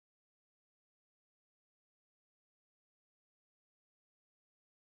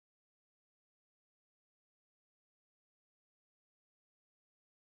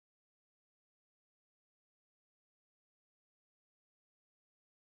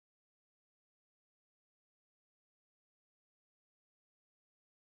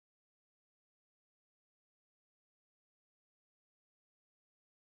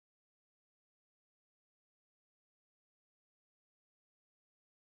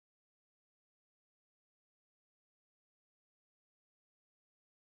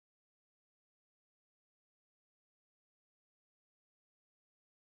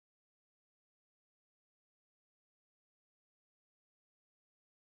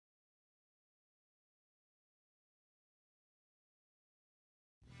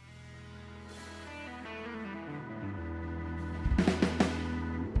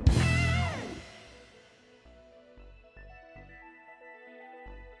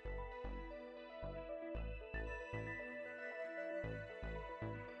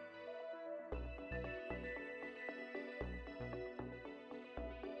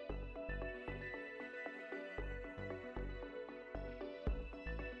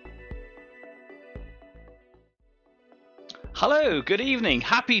Hello, good evening,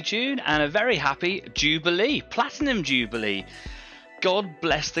 happy June, and a very happy Jubilee, Platinum Jubilee. God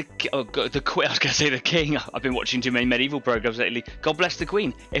bless the Queen. I was going to say the King. I've been watching too many medieval programs lately. God bless the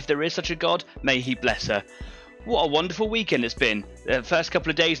Queen. If there is such a God, may he bless her. What a wonderful weekend it's been. The first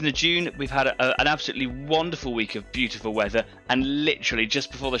couple of days in June, we've had an absolutely wonderful week of beautiful weather, and literally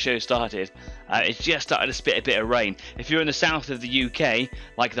just before the show started, it's just started to spit a bit of rain. If you're in the south of the UK,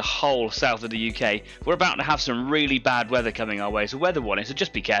 like the whole south of the UK, we're about to have some really bad weather coming our way, so weather warning, so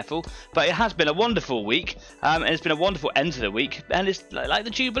just be careful. But it has been a wonderful week, and it's been a wonderful end to the week, and it's like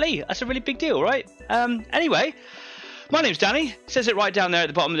the Jubilee. That's a really big deal, right? Anyway, my name's Danny, it says it right down there at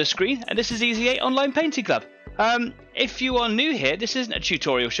the bottom of the screen, and this is Easy 8 Online Painting Club. If you are new here, this isn't a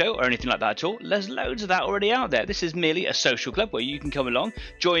tutorial show or anything like that at all. There's loads of that already out there. This is merely a social club where you can come along,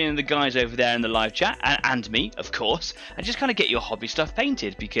 join in the guys over there in the live chat, and me, of course, and just kind of get your hobby stuff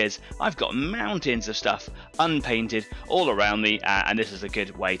painted, because I've got mountains of stuff unpainted all around me, and this is a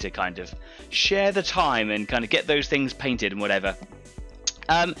good way to kind of share the time and kind of get those things painted and whatever.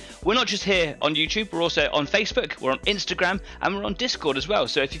 We're not just here on YouTube, we're also on Facebook, we're on Instagram, and we're on Discord as well.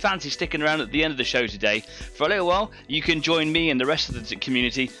 So if you fancy sticking around at the end of the show today for a little while, you can join me and the rest of the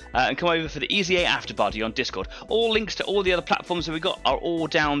community and come over for the Easy 8 after party on Discord. All links to all the other platforms that we got are all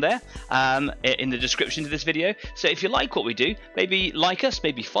down there in the description to this video. So if you like what we do, maybe like us,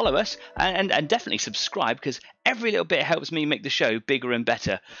 maybe follow us, and definitely subscribe, because every little bit helps me make the show bigger and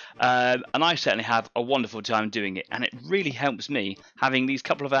better. And I certainly have a wonderful time doing it, and it really helps me having these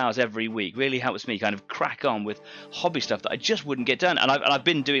couple of hours every week. Really helps me kind of crack on with hobby stuff that I just wouldn't get done. And I've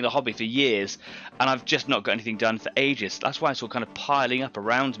been doing the hobby for years, and I've just not got anything done for ages. That's why it's all kind of piling up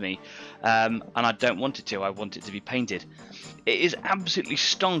around me, and I don't want it to. I want it to be painted. It is absolutely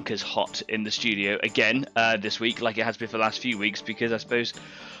stonkers hot in the studio again this week, like it has been for the last few weeks, because I suppose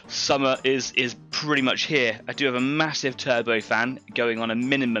summer is pretty much here. I do have a massive turbo fan going on a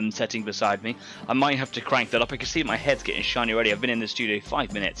minimum setting beside me. I might have to crank that up. I can see my head's getting shiny already. I've been in the studio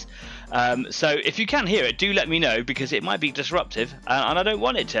 5 minutes. So if you can hear it, do let me know, because it might be disruptive, and I don't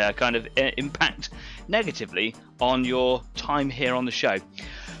want it to kind of impact negatively on your time here on the show.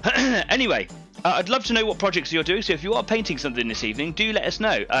 Anyway, I'd love to know what projects you're doing, so if you are painting something this evening, do let us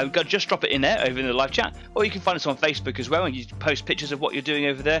know. Just drop it in there over in the live chat, or you can find us on Facebook as well, and you post pictures of what you're doing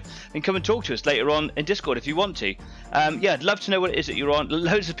over there, and come and talk to us later on in Discord if you want to. Yeah, I'd love to know what it is that you're on.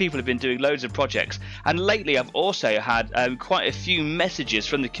 Loads of people have been doing loads of projects, and lately I've also had quite a few messages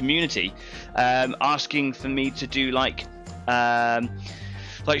from the community asking for me to do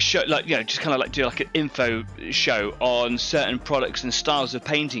just kind of like do like an info show on certain products and styles of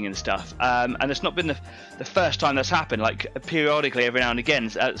painting and stuff, and it's not been the first time that's happened. Like periodically, every now and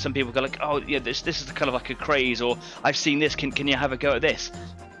again, some people go like, oh yeah, this is kind of like a craze, or I've seen this, can you have a go at this?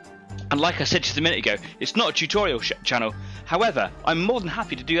 And like I said just a minute ago, it's not a tutorial channel. However, I'm more than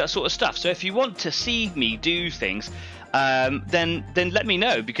happy to do that sort of stuff. So if you want to see me do things, then let me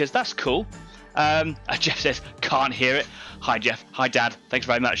know, because that's cool. Jeff says, can't hear it. Hi Jeff, hi Dad, thanks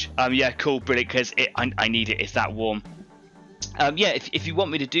very much. Yeah, cool, brilliant, because I need it, it's that warm. Yeah, if you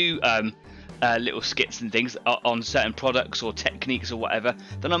want me to do little skits and things on certain products or techniques or whatever,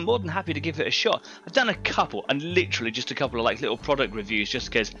 then I'm more than happy to give it a shot. I've done a couple, and literally just a couple of like little product reviews,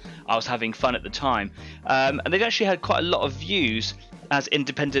 just because I was having fun at the time, and they've actually had quite a lot of views as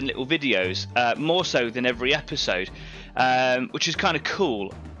independent little videos, more so than every episode, which is kind of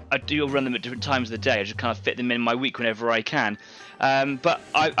cool. I do run them at different times of the day. I just kind of fit them in my week whenever I can. But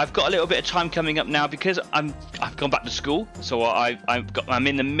I've got a little bit of time coming up now, because I've gone back to school, so I'm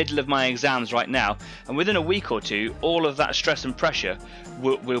in the middle of my exams right now, and within a week or two, all of that stress and pressure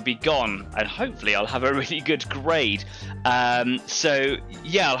will be gone, and hopefully I'll have a really good grade. So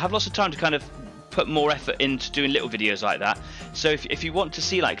yeah, I'll have lots of time to kind of put more effort into doing little videos like that. So if you want to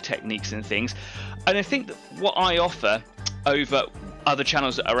see like techniques and things, and I think that what I offer over other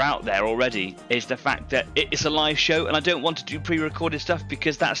channels that are out there already is the fact that it's a live show, and I don't want to do pre-recorded stuff,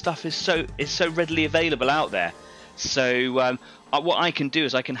 because that stuff is so readily available out there. So what I can do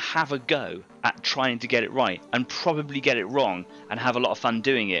is I can have a go at trying to get it right, and probably get it wrong, and have a lot of fun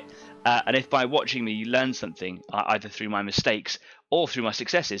doing it. And if by watching me you learn something, either through my mistakes or through my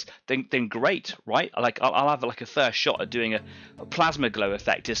successes, then great, right? Like I'll have like a first shot at doing a plasma glow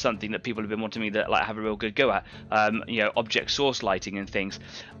effect is something that people have been wanting me to like have a real good go at. You know, object source lighting and things,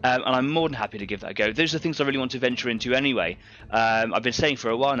 and I'm more than happy to give that a go. Those are things I really want to venture into anyway. I've been saying for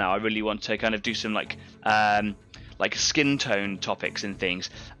a while now I really want to kind of do some like skin tone topics and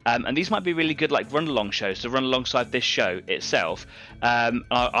things, and these might be really good like run along shows to run alongside this show itself.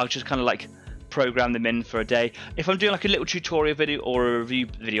 I'll just kind of like program them in for a day. If I'm doing like a little tutorial video or a review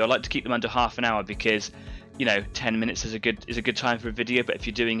video, I like to keep them under half an hour, because you know, 10 minutes is a good time for a video, but if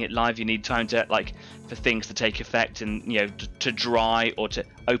you're doing it live, you need time to, like, for things to take effect and, you know, to dry or to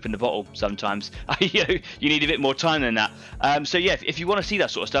open the bottle sometimes. You know, you need a bit more time than that. So yeah, if you want to see that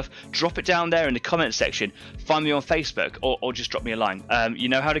sort of stuff, drop it down there in the comments section. Find me on Facebook or just drop me a line. You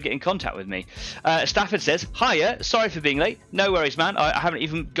know how to get in contact with me. Stafford says, hiya, sorry for being late. No worries, man. I haven't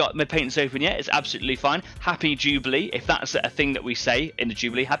even got my paints open yet. It's absolutely fine. Happy Jubilee, if that's a thing that we say in the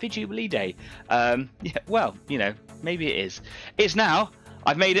Jubilee. Happy Jubilee Day. Yeah, well, you know, maybe it is. It's now.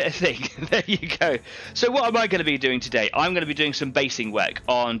 I've made it a thing. There you go. So what am I going to be doing today? I'm going to be doing some basing work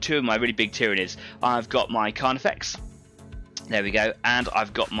on two of my really big Tyranids. I've got my Carnifex. There we go. And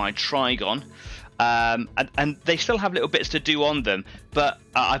I've got my Trygon. And they still have little bits to do on them, but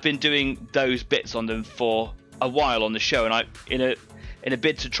I've been doing those bits on them for a while on the show, and in a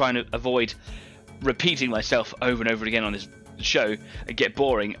bid to try and avoid repeating myself over and over again on this show and get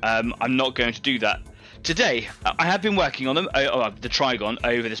boring, I'm not going to do that today. I have been working on them, the Trygon,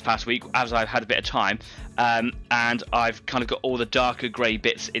 over this past week as I've had a bit of time, and I've kind of got all the darker grey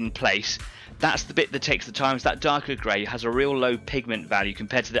bits in place. That's the bit that takes the time. That darker grey has a real low pigment value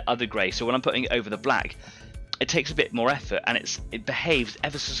compared to the other grey, so when I'm putting it over the black, it takes a bit more effort, and it behaves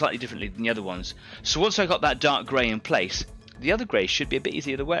ever so slightly differently than the other ones. So once I've got that dark grey in place, the other grey should be a bit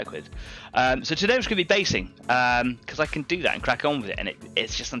easier to work with. So today I'm just going to be basing, because I can do that and crack on with it, and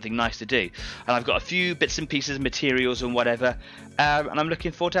it's just something nice to do. And I've got a few bits and pieces, materials and whatever, and I'm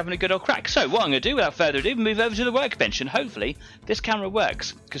looking forward to having a good old crack. So what I'm going to do, without further ado, move over to the workbench, and hopefully this camera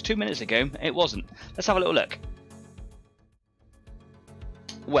works, because 2 minutes ago it wasn't. Let's have a little look.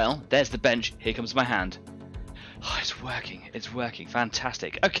 Well, there's the bench, here comes my hand. Oh, it's working,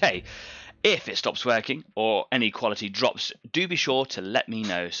 fantastic. Okay. If it stops working or any quality drops, do be sure to let me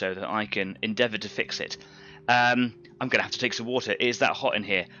know so that I can endeavour to fix it. I'm going to have to take some water. It is that hot in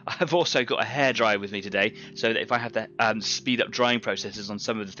here. I've also got a hairdryer with me today, so that if I have to speed up drying processes on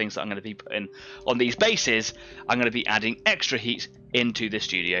some of the things that I'm going to be putting on these bases, I'm going to be adding extra heat into the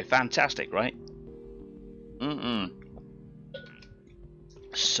studio. Fantastic, right?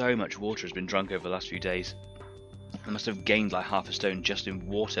 So much water has been drunk over the last few days. I must have gained like half a stone just in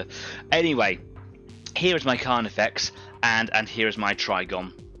water. Anyway, here is my Carnifex, and here is my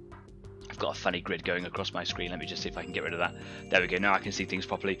Trygon. I've got a funny grid going across my screen. Let me just see if I can get rid of that. There we go. Now I can see things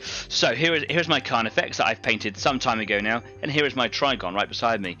properly. So here's my Carnifex that I've painted some time ago now, and here is my Trygon right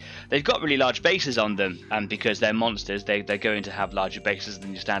beside me. They've got really large bases on them, and because they're monsters, they're going to have larger bases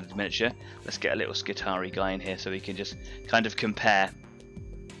than your standard miniature. Let's get a little Skitari guy in here so we can just kind of compare.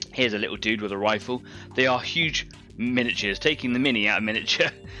 Here's a little dude with a rifle. They are huge miniatures, taking the mini out of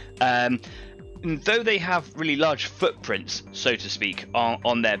miniature. Though they have really large footprints, so to speak,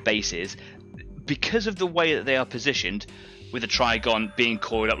 on their bases, because of the way that they are positioned, with the Trygon being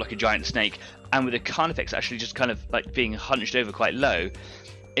coiled up like a giant snake, and with the Carnifex actually just kind of like being hunched over quite low,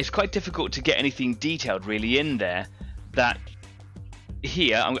 it's quite difficult to get anything detailed really in there. That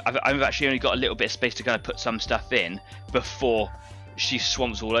here, I've actually only got a little bit of space to kind of put some stuff in before she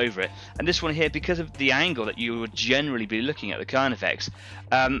swamps all over it. And this one here, because of the angle that you would generally be looking at the Carnifex,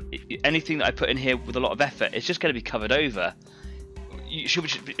 anything that I put in here with a lot of effort, it's just going to be covered over. Oh,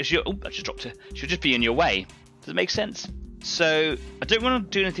 I just dropped her. She'll just be in your way. Does it make sense? So I don't want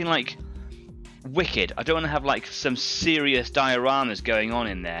to do anything like wicked. I don't want to have like some serious dioramas going on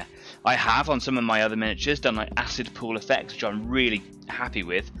in there. I have on some of my other miniatures done like acid pool effects, which I'm really happy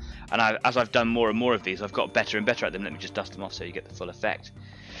with, and as I've done more and more of these, I've got better and better at them. Let me just dust them off so you get the full effect.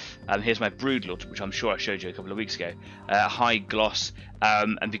 Here's my Broodlord, which I'm sure I showed you a couple of weeks ago. High gloss,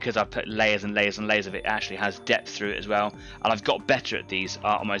 and because I've put layers and layers and layers of it, it actually has depth through it as well. And I've got better at these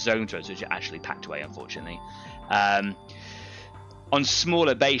on my zone throws, which are actually packed away, unfortunately. On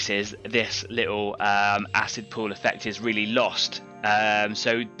smaller bases, this little acid pool effect is really lost.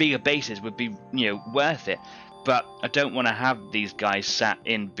 So bigger bases would be, worth it. But I don't want to have these guys sat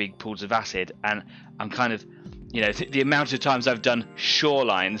in big pools of acid, and I'm kind of, the amount of times I've done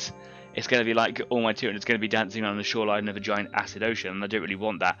shorelines, it's going to be like all my Tyranids going to be dancing on the shoreline of a giant acid ocean, and I don't really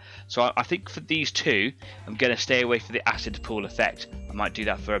want that. So I think for these two, I'm going to stay away from the acid pool effect. I might do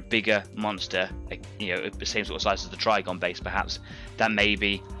that for a bigger monster, the same sort of size as the Trygon base perhaps, that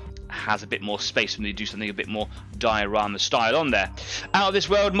maybe has a bit more space for me to do something a bit more diorama style on there. Out of this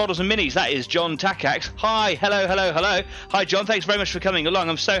world models and minis, that is John Takax. Hi, hello. Hi John, thanks very much for coming along.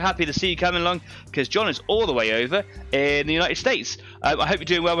 I'm so happy to see you coming along, because John is all the way over in the United States. I hope you're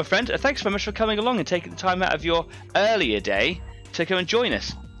doing well, my friend. Thanks very much for coming along and taking the time out of your earlier day to come and join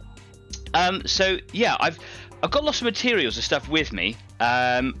us. So yeah, I've got lots of materials and stuff with me,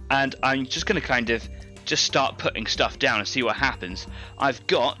 and I'm just going to kind of just start putting stuff down and see what happens. I've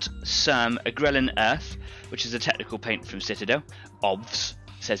got some Agrellan Earth, which is a technical paint from Citadel. OBVS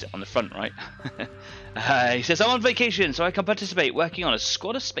says it on the front, right? He says, I'm on vacation, so I can participate working on a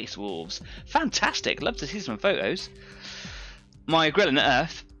squad of Space Wolves. Fantastic, love to see some photos. My Agrellan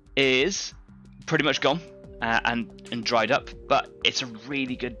Earth is pretty much gone and dried up, but it's a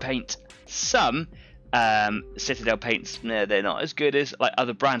really good paint. Some Citadel paints, they're not as good as like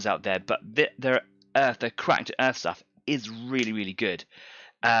other brands out there, but their cracked earth stuff is really, really good.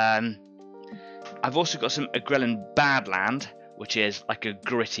 I've also got some Agrellan Badland, which is like a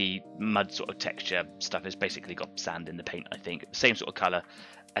gritty mud sort of texture stuff. It's basically got sand in the paint, I think. Same sort of colour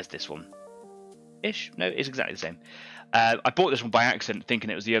as this one. Ish? No, it's exactly the same. I bought this one by accident, thinking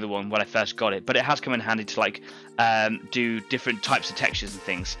it was the other one when I first got it, but it has come in handy to like do different types of textures and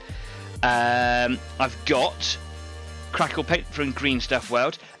things. I've got Crackle Paint from Green Stuff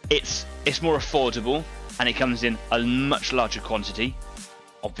World. It's more affordable and it comes in a much larger quantity,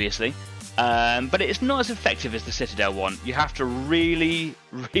 obviously. But it's not as effective as the Citadel one. You have to really,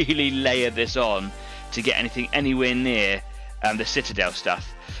 really layer this on to get anything anywhere near the Citadel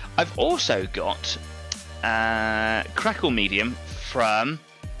stuff. I've also got Crackle Medium from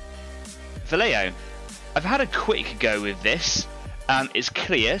Vallejo. I've had a quick go with this. It's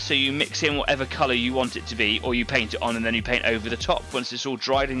clear, so you mix in whatever colour you want it to be, or you paint it on and then you paint over the top once it's all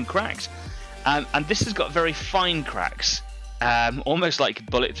dried and cracked. And this has got very fine cracks, almost like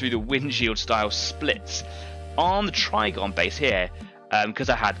bullet through the windshield style splits on the Trygon base here. Because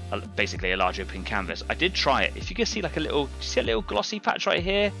I had basically a large open canvas, I did try it. If you can see like a little glossy patch right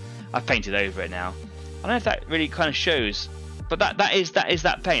here, I've painted over it now. I don't know if that really kind of shows, but that is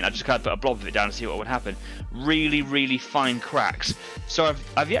that paint. I just kind of put a blob of it down and see what would happen. Really, really fine cracks. So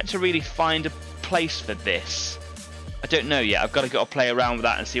I've yet to really find a place for this. I don't know yet. I've got to play around with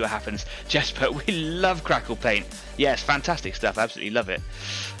that and see what happens. Jesper, we love Crackle Paint. Yes, fantastic stuff. Absolutely love it.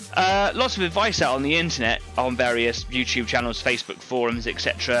 Lots of advice out on the internet, on various YouTube channels, Facebook forums,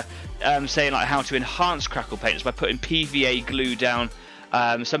 etc. Saying like how to enhance Crackle Paint by putting PVA glue down.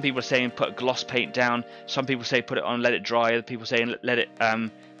 Some people are saying put gloss paint down. Some people say put it on, let it dry. Other people saying let it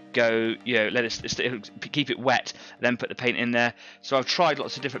go, let it keep it wet, then put the paint in there. So I've tried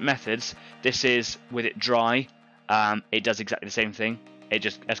lots of different methods. This is with it dry. It does exactly the same thing. It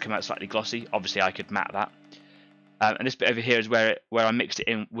just has come out slightly glossy. Obviously, I could matte that. And this bit over here is where I mixed it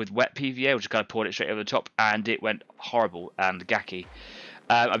in with wet PVA, which kind of poured it straight over the top, and it went horrible and gacky.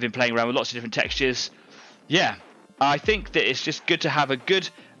 I've been playing around with lots of different textures. Yeah, I think that it's just good to have a good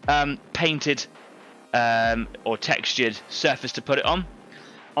painted or textured surface to put it on.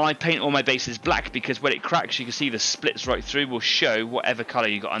 I paint all my bases black because when it cracks, you can see the splits right through will show whatever colour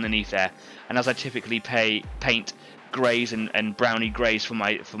you got underneath there. And as I typically paint greys and browny greys for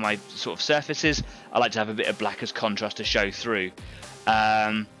my sort of surfaces, I like to have a bit of black as contrast to show through.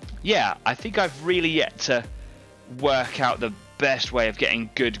 Yeah, I think I've really yet to work out the best way of getting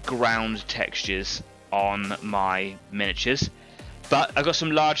good ground textures on my miniatures, but I've got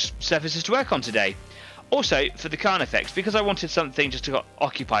some large surfaces to work on today. Also, for the Carnifex, because I wanted something just to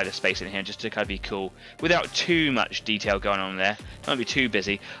occupy the space in here, just to kind of be cool, without too much detail going on there, don't be too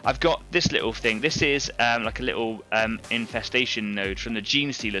busy, I've got this little thing. This is like a little infestation node from the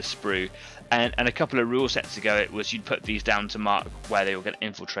Gene Stealer sprue, and a couple of rule sets ago it was you'd put these down to mark where they were going to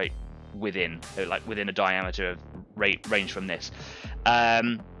infiltrate within, so like within a diameter of range from this.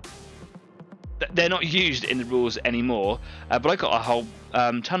 They're not used in the rules anymore, but I got a whole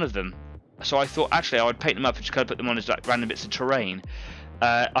ton of them. So I thought actually I would paint them up and just kind of put them on as like random bits of terrain.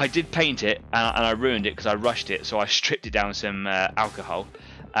 I did paint it and I ruined it because I rushed it, so I stripped it down with some alcohol,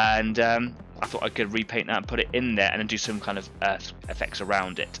 and I thought I could repaint that and put it in there and then do some kind of earth effects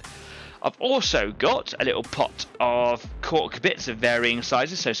around it. I've also got a little pot of cork bits of varying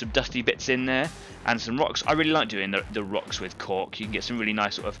sizes, so some dusty bits in there and some rocks. I really like doing the rocks with cork. You can get some really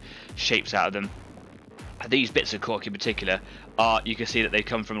nice sort of shapes out of them. These bits of cork in particular are, you can see that they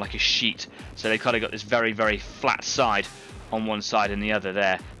come from like a sheet, so they kind of got this very, very flat side on one side and the other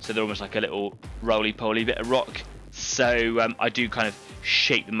there, so they're almost like a little roly-poly bit of rock. So I do kind of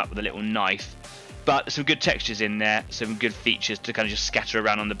shape them up with a little knife, but some good textures in there, some good features to kind of just scatter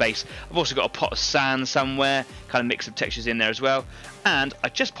around on the base. I've also got a pot of sand somewhere, kind of mix some textures in there as well. And I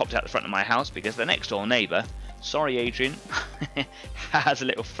just popped out the front of my house because the next door neighbour, sorry Adrian, has a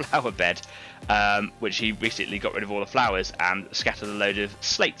little flower bed, which he recently got rid of all the flowers and scattered a load of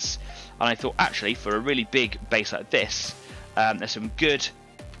slates. And I thought actually for a really big base like this, there's some good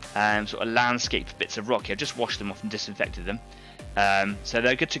sort of landscape bits of rock here. I've just washed them off and disinfected them. So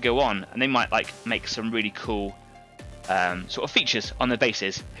they're good to go on, and they might like make some really cool sort of features on the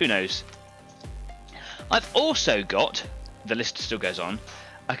bases. Who knows? I've also got, the list still goes on,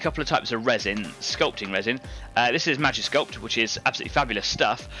 a couple of types of resin, sculpting resin. This is Magic Sculpt, which is absolutely fabulous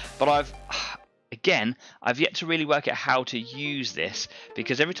stuff, but I've yet to really work out how to use this,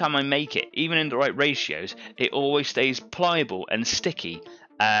 because every time I make it, even in the right ratios, it always stays pliable and sticky.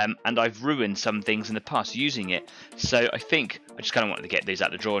 And I've ruined some things in the past using it, so I think I just kind of wanted to get these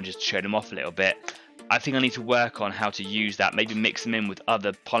out the drawer and just show them off a little bit. I think I need to work on how to use that, maybe mix them in with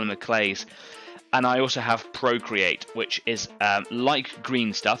other polymer clays. And I also have Procreate, which is like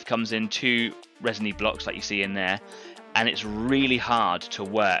green stuff, comes in 2 resiny blocks like you see in there, and it's really hard to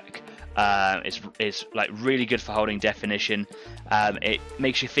work. It's like really good for holding definition. It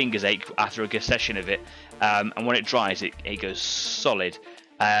makes your fingers ache after a good session of it, and when it dries, it goes solid.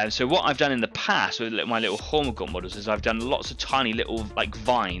 So what I've done in the past with my little Hormigaunt models is I've done lots of tiny little like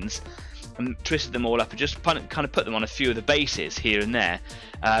vines and twisted them all up and just kind of put them on a few of the bases here and there,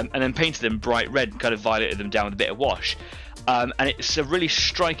 and then painted them bright red and kind of violeted them down with a bit of wash. And it's a really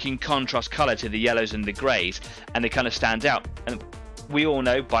striking contrast colour to the yellows and the greys, and they kind of stand out. And we all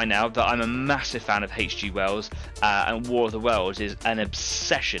know by now that I'm a massive fan of H.G. Wells, and War of the Worlds is an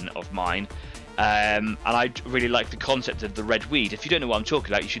obsession of mine. And I really like the concept of the red weed. If you don't know what I'm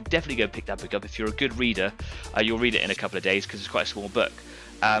talking about, you should definitely go pick that book up. If you're a good reader, you'll read it in a couple of days because it's quite a small book.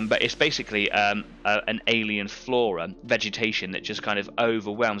 But it's basically an alien flora, vegetation that just kind of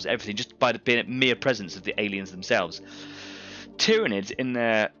overwhelms everything just by the mere presence of the aliens themselves. Tyranids in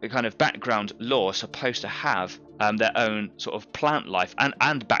their kind of background lore are supposed to have their own sort of plant life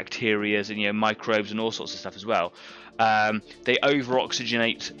and bacteria and microbes and all sorts of stuff as well. They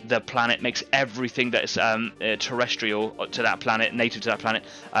over-oxygenate the planet, makes everything that's terrestrial to that planet, native to that planet,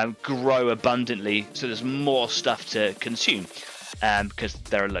 grow abundantly, so there's more stuff to consume, because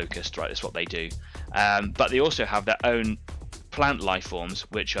they're a locust, right? That's what they do. But they also have their own plant life forms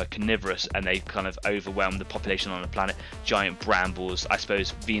which are carnivorous, and they kind of overwhelm the population on the planet. Giant brambles, I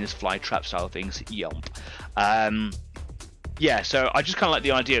suppose Venus flytrap style things. Yomp. Yeah, so I just kind of like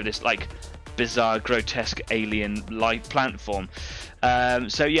the idea of this like bizarre, grotesque alien like plant form.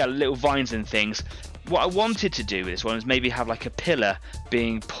 So yeah, little vines and things. What I wanted to do with this one is maybe have like a pillar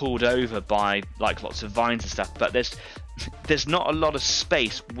being pulled over by like lots of vines and stuff, but there's not a lot of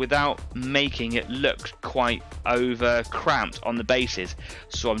space without making it look quite over cramped on the bases.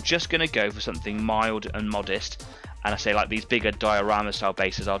 So I'm just going to go for something mild and modest, and I say like these bigger diorama style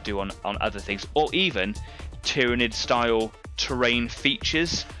bases I'll do on other things, or even Tyranid style terrain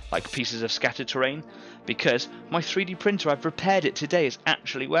features, like pieces of scattered terrain, because my 3D printer, I've repaired it today, is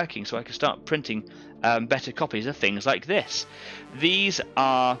actually working, so I can start printing better copies of things like this. These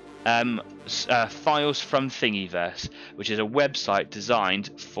are files from Thingiverse, which is a website designed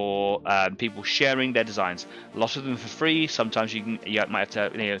for people sharing their designs. A lot of them for free. Sometimes you might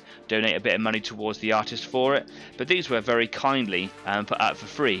have to donate a bit of money towards the artist for it, but these were very kindly put out for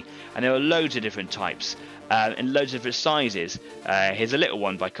free, and there were loads of different types. In loads of different sizes. Here's a little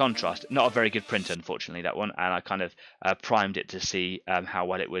one by contrast. Not a very good printer, unfortunately, that one. And I kind of primed it to see how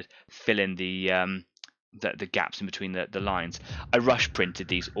well it would fill in the gaps in between the lines. I rush printed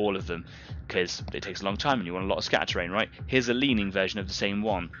these, all of them, because it takes a long time and you want a lot of scatter terrain, right? Here's a leaning version of the same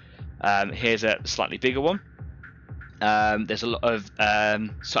one. Here's a slightly bigger one. There's a lot of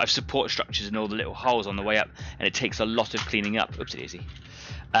sort of support structures in all the little holes on the way up, and it takes a lot of cleaning up. Oopsie daisy.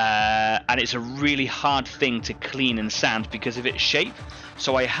 And it's a really hard thing to clean and sand because of its shape.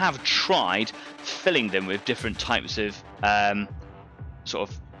 So I have tried filling them with different types of sort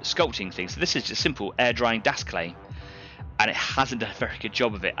of sculpting things. So this is just simple air drying DAS clay, and it hasn't done a very good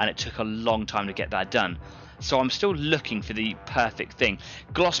job of it, and it took a long time to get that done. So I'm still looking for the perfect thing.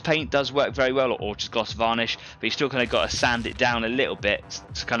 Gloss paint does work very well, or just gloss varnish, but you still kind of got to sand it down a little bit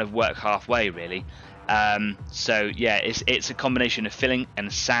to kind of work halfway, really. So yeah, it's a combination of filling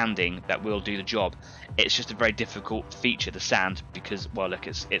and sanding that will do the job. It's just a very difficult feature, the sand, because, well, look,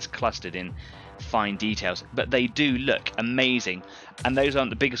 it's clustered in fine details, but they do look amazing. And those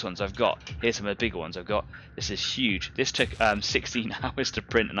aren't the biggest ones I've got. Here's some of the bigger ones I've got. This is huge. This took 16 hours to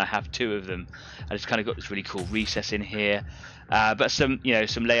print, and I have 2 of them. And it's kind of got this really cool recess in here, but some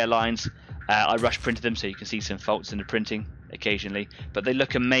layer lines. I rush printed them so you can see some faults in the printing occasionally, but they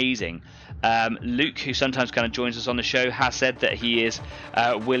look amazing. Luke, who sometimes kind of joins us on the show, has said that he is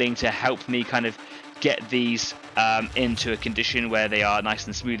willing to help me kind of get these into a condition where they are nice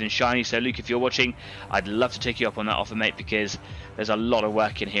and smooth and shiny. So Luke, if you're watching, I'd love to take you up on that offer, mate, because there's a lot of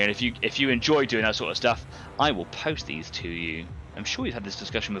work in here, and if you enjoy doing that sort of stuff, I will post these to you. I'm sure we've had this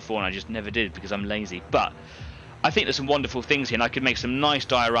discussion before and I just never did because I'm lazy, but I think there's some wonderful things here, and I could make some nice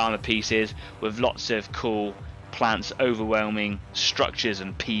diorama pieces with lots of cool plants overwhelming structures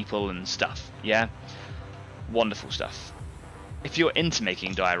and people and stuff. Yeah, Wonderful stuff. If you're into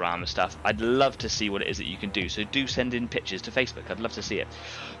making diorama stuff, I'd love to see what it is that you can do. So do send in pictures to Facebook. I'd love to see it.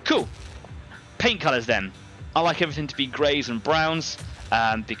 Cool. Paint colours then. I like everything to be greys and browns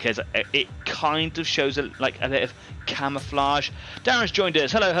because it kind of shows like a bit of camouflage. Darren's joined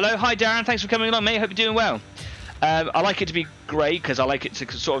us. Hello, hello. Hi, Darren. Thanks for coming along, mate. Hope you're doing well. I like it to be grey because I like it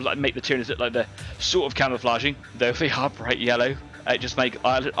to sort of like make the tuners look like they're sort of camouflaging, though if they are bright yellow, I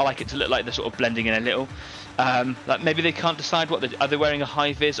like it to look like they're sort of blending in a little. Like maybe they can't decide what are they wearing, a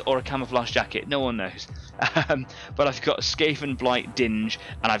high vis or a camouflage jacket. No one knows. But I've got Skaven Blight Dinge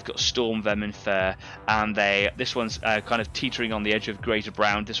and I've got Storm Vermin Fur, and this one's kind of teetering on the edge of grey to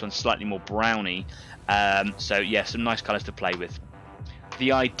brown. This one's slightly more browny. So yeah, some nice colours to play with.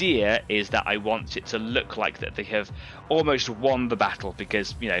 The idea is that I want it to look like that they have almost won the battle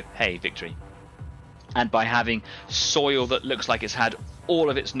because, you know, hey, victory. And by having soil that looks like it's had all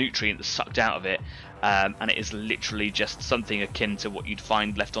of its nutrients sucked out of it, and it is literally just something akin to what you'd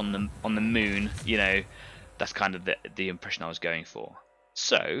find left on the moon, you know, that's kind of the impression I was going for.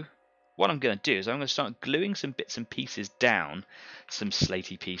 So what I'm going to do is I'm going to start gluing some bits and pieces down, some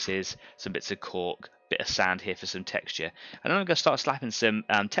slaty pieces, some bits of cork, bit of sand here for some texture, and then I'm going to start slapping some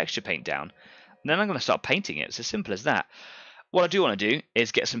texture paint down, and then I'm going to start painting it. It's as simple as that. What I do want to do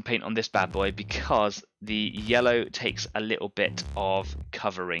is get some paint on this bad boy because the yellow takes a little bit of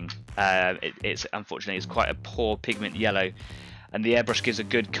covering. It's unfortunately it's quite a poor pigment yellow, and the airbrush gives a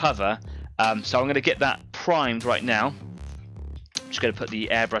good cover. So I'm going to get that primed right now. I'm just going to put the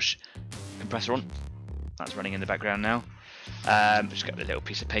airbrush compressor on. That's running in the background now. Just get a little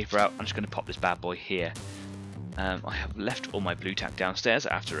piece of paper out. I'm just going to pop this bad boy here. I have left all my blue tack downstairs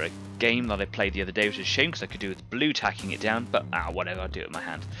after a game that I played the other day, which is a shame because I could do with blue tacking it down, but whatever, I'll do it with my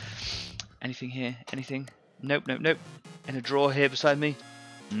hand. Anything here? Anything? Nope, nope, nope. In a drawer here beside me?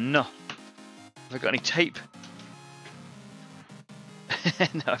 No. Have I got any tape?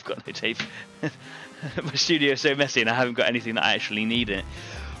 No, I've got no tape. My studio is so messy and I haven't got anything that I actually need in it.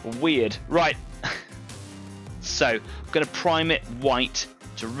 Weird. Right. So, I'm going to prime it white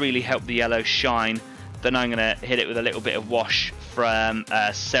to really help the yellow shine. Then I'm going to hit it with a little bit of wash from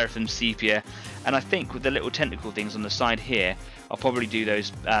Seraphim Sepia. And I think with the little tentacle things on the side here, I'll probably do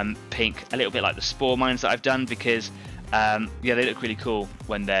those pink, a little bit like the spore mines that I've done, because yeah, they look really cool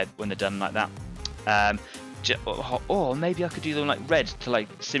when they're done like that. Or maybe I could do them like red to like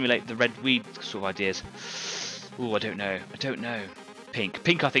simulate the red weed sort of ideas. Oh, I don't know. I don't know.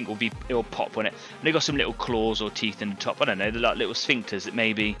 Pink I think it'll pop on it. And they've got some little claws or teeth in the top. I don't know, they're like little sphincters that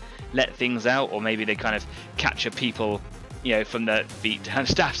maybe let things out, or maybe they kind of capture people, you know, from the feet down.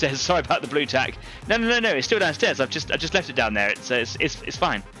 Staff says, sorry about the blue tack. No, it's still downstairs. I just left it down there. It's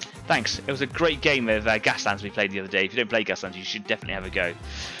fine. Thanks. It was a great game of Gaslands we played the other day. If you don't play Gaslands, you should definitely have a go.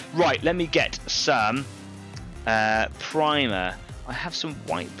 Right, let me get some primer. I have some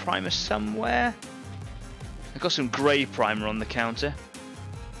white primer somewhere. I've got some grey primer on the counter.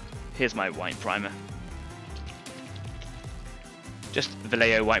 Here's my white primer. Just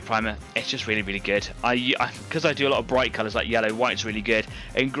Vallejo white primer. It's just really, really good. Because I do a lot of bright colours like yellow, white's really good,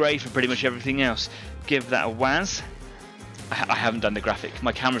 and grey for pretty much everything else. Give that a whiz. I haven't done the graphic.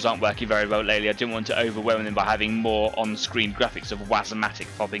 My cameras aren't working very well lately. I didn't want to overwhelm them by having more on-screen graphics of Wazomatic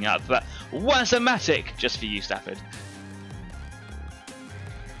popping up, but Wazomatic just for you, Stafford.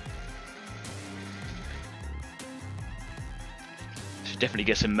 Definitely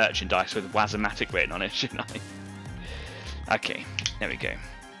get some merchandise with Wazomatic written on it, shouldn't I? Okay, there we go.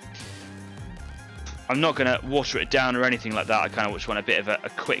 I'm not going to water it down or anything like that. I kind of just want a bit of a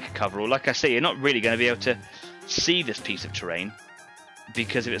quick coverall. Like I say, you're not really going to be able to see this piece of terrain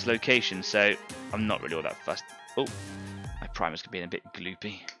because of its location, so I'm not really all that fussed. Oh, my primer's being a bit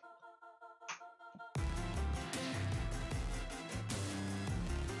gloopy.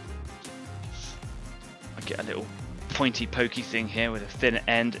 I get a little pointy pokey thing here with a thin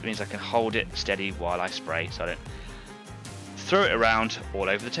end. It means I can hold it steady while I spray, so I don't throw it around all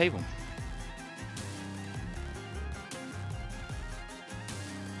over the table.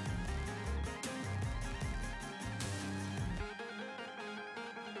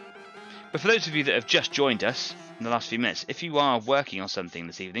 But for those of you that have just joined us in the last few minutes, if you are working on something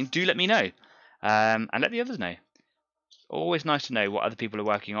this evening, do let me know, and let the others know. Always nice to know what other people are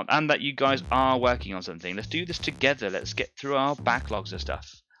working on and that you guys are working on something. Let's do this together. Let's get through our backlogs of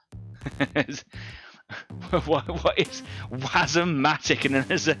stuff. What is Wazomatic? And then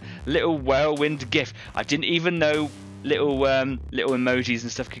there's a little whirlwind gif. I didn't even know little emojis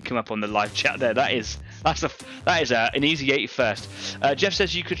and stuff can come up on the live chat there. That is an easy 8 first. Jeff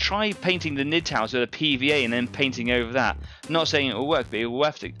says you could try painting the nid towers with a PVA and then painting over that. Not saying it will work, but we'll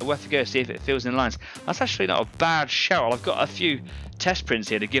have to go see if it fills in lines. That's actually not a bad shout. I've got a few test prints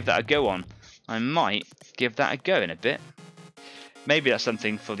here to give that a go on. I might give that a go in a bit. Maybe that's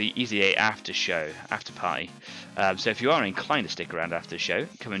something for the Easy 8 after party. So if you are inclined to stick around after the show,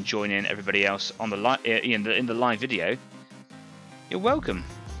 come and join in everybody else on the in the live video. You're welcome.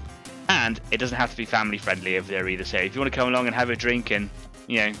 And it doesn't have to be family friendly over there either. So if you want to come along and have a drink and,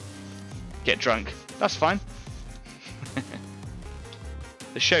 you know, get drunk, that's fine.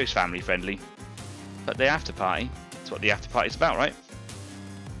 The show's family friendly, but the after party, that's what the after party's about, right?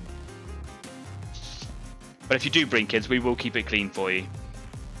 But if you do bring kids, we will keep it clean for you.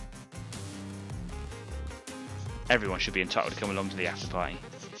 Everyone should be entitled to come along to the after party.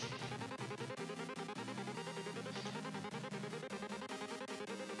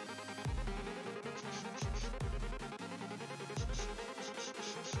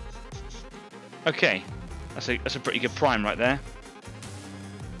 Okay, that's a pretty good prime right there.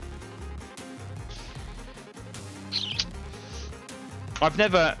 I've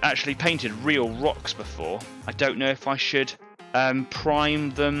never actually painted real rocks before. I don't know if I should prime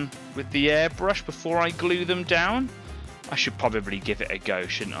them with the airbrush before I glue them down. I should probably give it a go,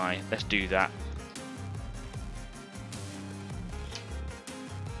 shouldn't I? Let's do that.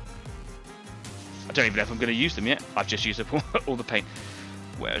 I don't even know if I'm going to use them yet. I've just used up all the paint.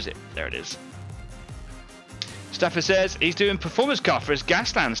 Where is it? There it is. Stafford says he's doing performance car for his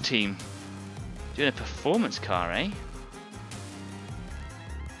Gaslands team. Doing a performance car, eh?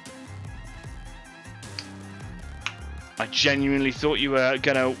 I genuinely thought you were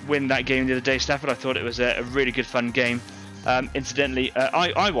going to win that game the other day, Stafford. I thought it was a really good fun game. Incidentally,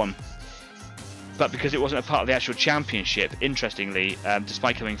 I won. But because it wasn't a part of the actual championship, interestingly,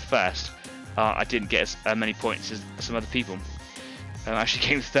 despite coming first, I didn't get as many points as some other people. I actually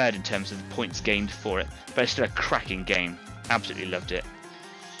came third in terms of the points gained for it. But it's still a cracking game. Absolutely loved it.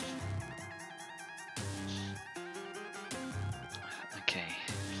 Okay.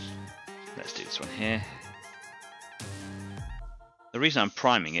 Let's do this one here. The reason I'm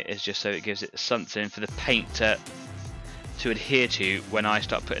priming it is just so it gives it something for the paint to adhere to when I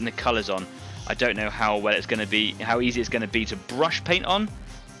start putting the colours on. I don't know how well it's going to be, how easy it's going to be to brush paint on,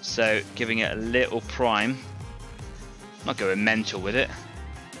 so giving it a little prime, not going mental with it,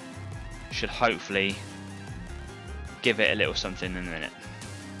 should hopefully give it a little something in a minute.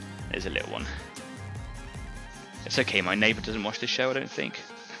 There's a little one. It's okay, my neighbour doesn't watch the show, I don't think.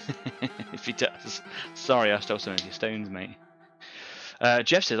 If he does, sorry I stole some of your stones, mate.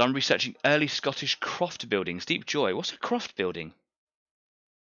 Jeff says, I'm researching early Scottish croft buildings. Deep joy. What's a croft building?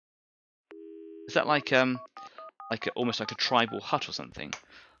 Is that like almost like a tribal hut or something?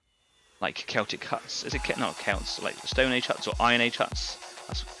 Like Celtic huts? Is it not Celts? Like Stone Age huts or Iron Age huts?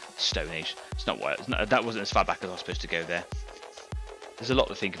 That's Stone Age. It's not what. That wasn't as far back as I was supposed to go there. There's a lot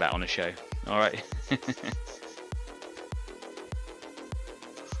to think about on a show. All right.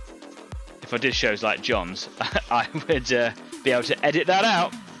 If I did shows like John's, I would be able to edit that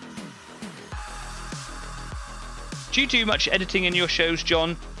out. Do you do much editing in your shows,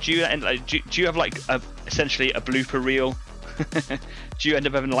 John? Do you have like essentially a blooper reel? Do you end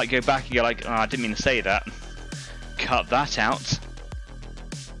up having to like go back and go like, oh, I didn't mean to say that. Cut that out.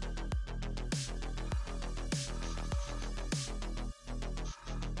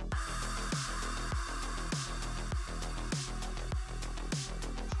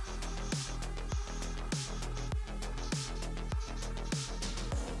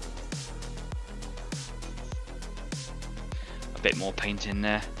 Bit more paint in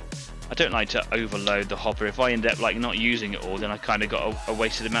there. I don't like to overload the hopper. If I end up like not using it all, then I kind of got a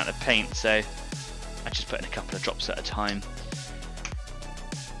wasted amount of paint, so I just put in a couple of drops at a time.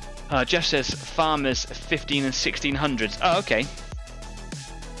 Jeff says farmers 15 and 1600s. Oh, okay.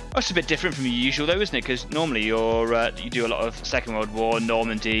 That's a bit different from your usual though, isn't it? Because normally you do a lot of Second World War,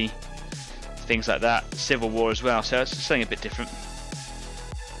 Normandy, things like that, Civil War as well, so it's something a bit different.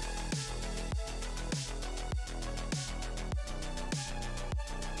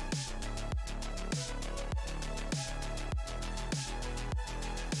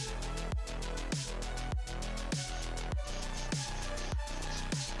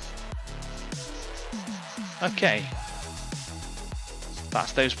 Okay,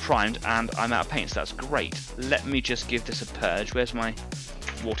 that's those primed, and I'm out of paint, so that's great. Let me just give this a purge. Where's my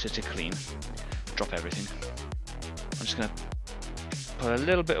water to clean? Drop everything. I'm just going to put a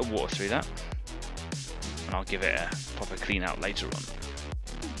little bit of water through that, and I'll give it a proper clean out later on.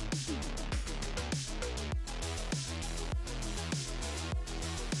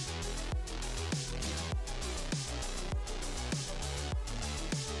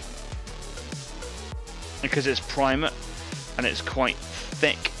 because it's primer and it's quite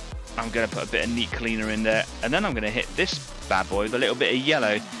thick, I'm going to put a bit of neat cleaner in there, and then I'm going to hit this bad boy with a little bit of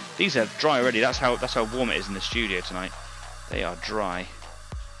yellow. These are dry already. That's how warm it is in the studio tonight. They are dry.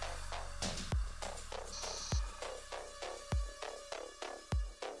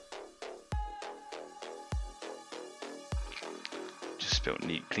 Just spilt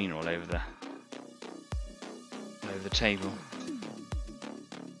neat cleaner all over the table.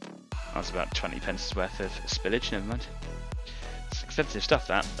 That's about 20 pence worth of spillage. Never mind. It's expensive stuff,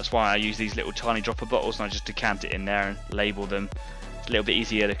 that. That's why I use these little tiny dropper bottles and I just decant it in there and label them. It's a little bit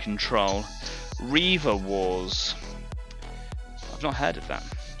easier to control. Reaver Wars. I've not heard of that.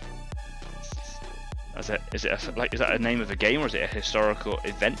 Is that a name of a game, or is it a historical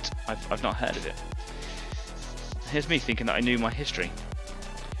event? I've not heard of it. Here's me thinking that I knew my history.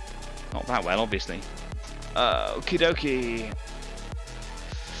 Not that well, obviously. Okie dokie.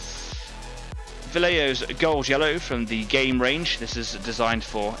 Vallejo's Gold Yellow from the game range. This is designed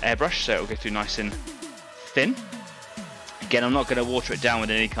for airbrush, so it'll go through nice and thin. Again, I'm not going to water it down with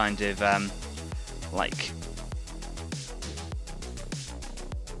any kind of like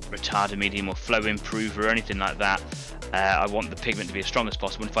retarder medium or flow improver or anything like that. I want the pigment to be as strong as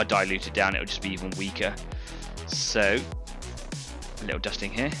possible, and if I dilute it down, it'll just be even weaker. So, a little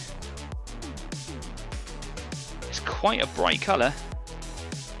dusting here. It's quite a bright colour,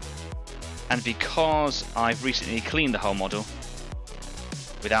 and because I've recently cleaned the whole model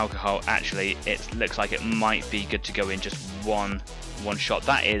with alcohol, actually it looks like it might be good to go in just one shot.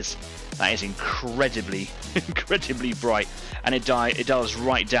 That is incredibly bright, and it dials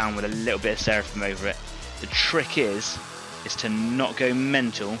right down with a little bit of seraphim over it. The trick is to not go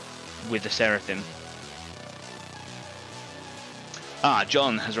mental with the seraphim.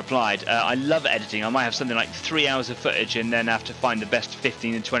 John has replied, I love editing. I might have something like 3 hours of footage and then have to find the best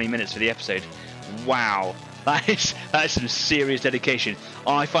 15 and 20 minutes for the episode. Wow, that is some serious dedication.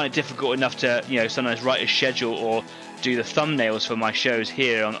 I find it difficult enough to, sometimes write a schedule or do the thumbnails for my shows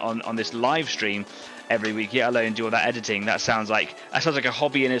here on this live stream every week, yet alone do all that editing. That sounds like a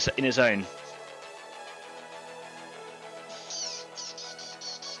hobby in its own.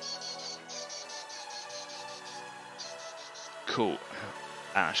 Cool.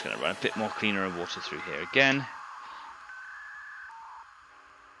 I'm just going to run a bit more cleaner and water through here again.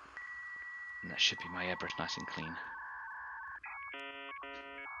 And that should be my airbrush nice and clean.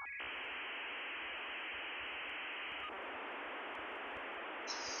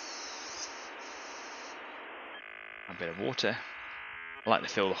 A bit of water. I like to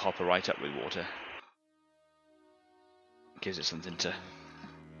fill the hopper right up with water. It gives it something to...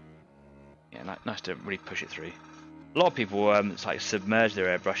 yeah, nice to really push it through. A lot of people it's like submerge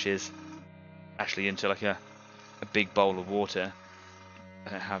their airbrushes actually into like a big bowl of water. I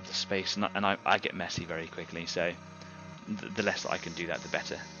don't have the space, and I get messy very quickly, so the less that I can do that, the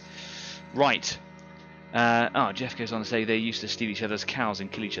better. Right. Jeff goes on to say they used to steal each other's cows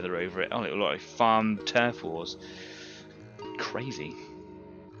and kill each other over it. Oh, it looked like farm turf wars. Crazy.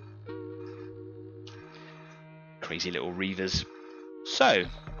 Crazy little reavers. So,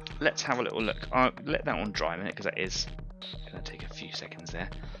 let's have a little look. I'll let that one dry a minute because that is going to take a few seconds there.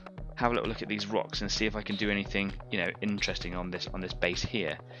 Have a little look at these rocks and see if I can do anything, interesting on this base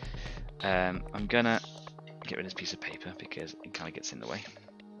here. I'm gonna get rid of this piece of paper because it kind of gets in the way.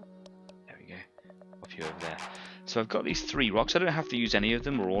 There we go. Off you over there. So I've got these 3 rocks. I don't have to use any of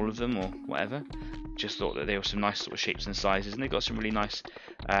them or all of them or whatever. Just thought that they were some nice sort of shapes and sizes, and they've got some really nice.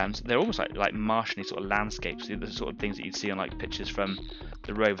 They're almost like Martian-y sort of landscapes. The sort of things that you'd see on like pictures from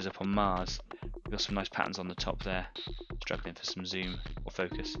the rovers up on Mars. We've got some nice patterns on the top there. Struggling for some zoom or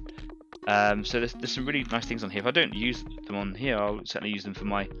focus. So there's some really nice things on here. If I don't use them on here, I'll certainly use them for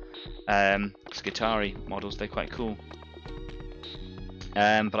my Skitari models. They're quite cool.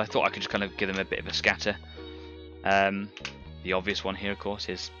 But I thought I could just kind of give them a bit of a scatter. The obvious one here, of course,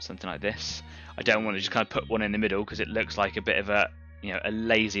 is something like this. I don't want to just kind of put one in the middle because it looks like a bit of a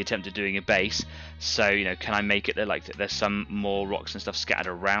lazy attempt at doing a base. So can I make it like that there's some more rocks and stuff scattered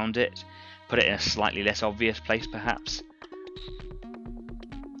around it? Put it in a slightly less obvious place, perhaps.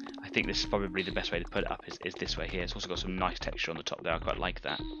 I think this is probably the best way to put it up is this way here. It's also got some nice texture on the top there. I quite like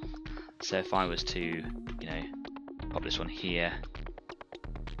that. So if I was to, pop this one here,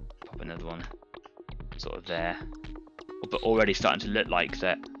 pop another one sort of there, but already starting to look like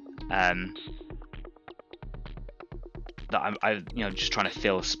that. That I'm just trying to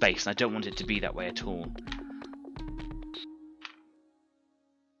fill space, and I don't want it to be that way at all.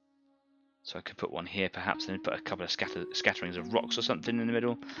 So I could put one here perhaps, and then put a couple of scatterings of rocks or something in the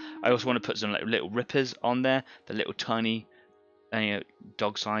middle. I also want to put some little rippers on there, the little tiny,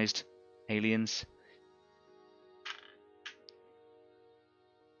 dog-sized aliens.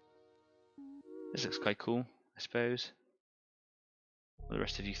 This looks quite cool, I suppose. What do the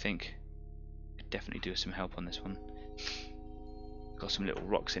rest of you think? Could definitely do with some help on this one. Got some little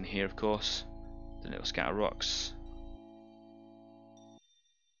rocks in here, of course. The little scatter rocks.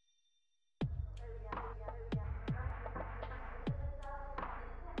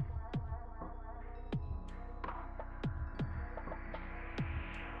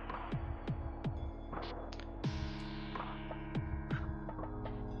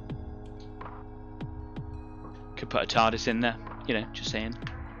 Could put a TARDIS in there, you know, just saying.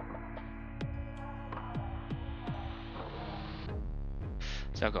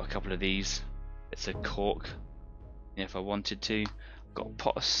 So I've got a couple of these. It's a cork, if I wanted to. I've got a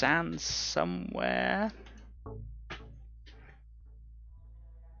pot of sand somewhere.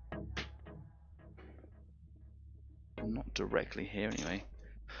 Not directly here anyway.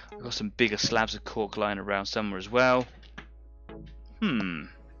 I've got some bigger slabs of cork lying around somewhere as well.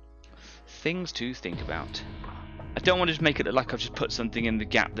 Things to think about. I don't want to just make it look like I've just put something in the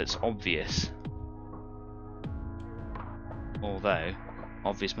gap that's obvious. Although,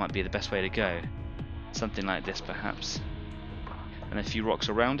 obvious might be the best way to go. Something like this perhaps. And a few rocks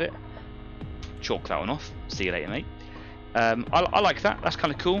around it. Chalk that one off. See you later, mate. I like that. That's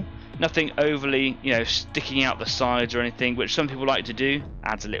kind of cool. Nothing overly, you know, sticking out the sides or anything, which some people like to do.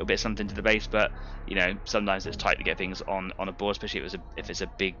 Adds a little bit of something to the base, but you know, sometimes it's tight to get things on a board, especially if it's a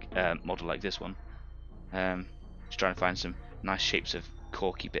big model like this one. Just trying to find some nice shapes of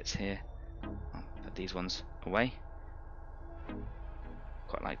corky bits here. I'll put these ones away.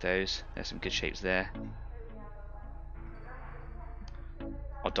 Quite like those. There's some good shapes there.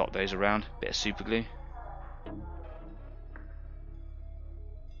 I'll dot those around. Bit of super glue.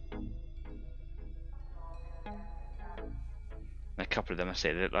 A couple of them, I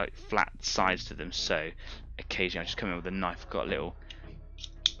say, they look like flat sides to them, so occasionally I just come in with a knife. I've got a little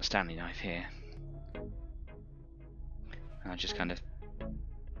Stanley knife here. And I just kind of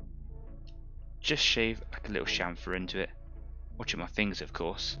just shave like a little chamfer into it. Watching my fingers, of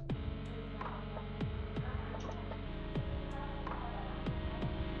course.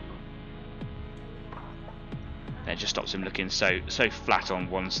 And it just stops him looking so flat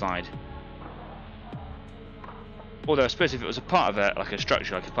on one side. Although I suppose if it was a part of a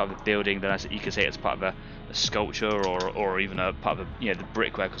structure, like a part of a building, then you could say it's part of a sculpture or even a part of the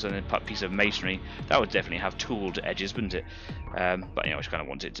brickwork or something, a piece of masonry. That would definitely have tooled edges, wouldn't it? But you know, I just kind of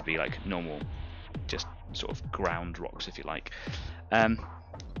want it to be like normal, just sort of ground rocks, if you like.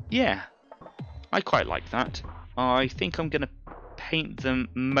 Yeah, I quite like that. I think I'm going to paint them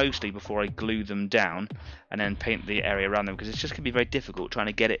mostly before I glue them down, and then paint the area around them, because it's just going to be very difficult trying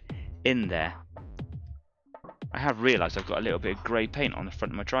to get it in there. I have realised I've got a little bit of grey paint on the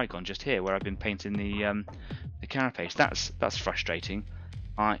front of my Trygon just here, where I've been painting the Carapace. That's frustrating.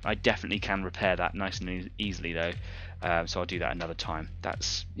 I definitely can repair that nice and easily though, so I'll do that another time.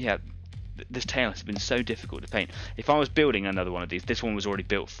 This tail has been so difficult to paint. If I was building another one of these, this one was already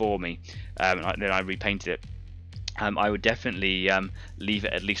built for me, and then I repainted it. I would definitely leave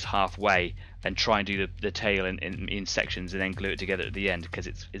it at least halfway and try and do the tail in sections and then glue it together at the end, because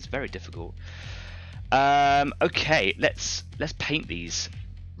it's very difficult. Okay, let's paint these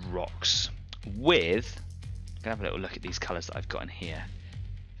rocks with. I'm gonna have a little look at these colours that I've got in here.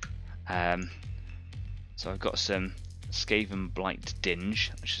 So I've got some Skaven Blight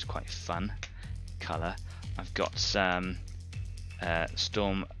Dinge, which is quite fun colour. I've got some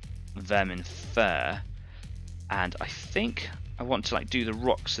Storm Vermin Fur, and I think I want to do the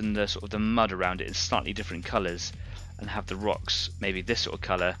rocks and the sort of the mud around it in slightly different colours, and have the rocks maybe this sort of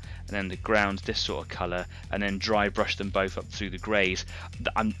colour, and then the ground this sort of colour, and then dry brush them both up through the greys.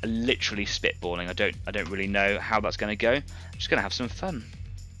 I'm literally spitballing. I don't really know how that's going to go. I'm just going to have some fun.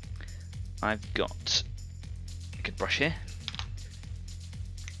 I've got a good brush here.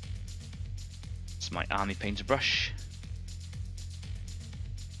 It's my army painter brush.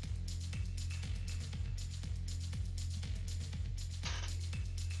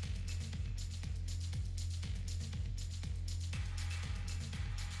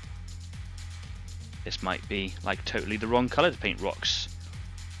 This might be totally the wrong colour to paint rocks.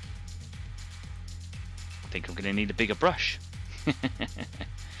 I think I'm going to need a bigger brush.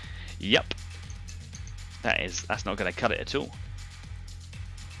 Yep. That's not going to cut it at all.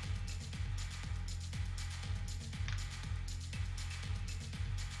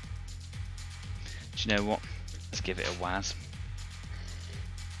 Do you know what? Let's give it a whiz.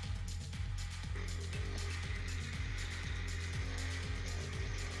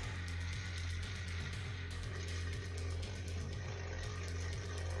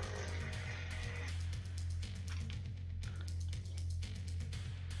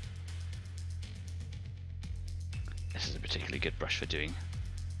 This is a particularly good brush for doing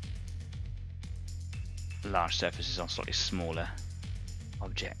large surfaces on slightly smaller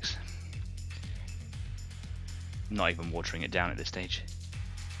objects. Not even watering it down at this stage.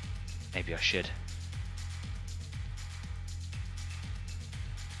 Maybe I should.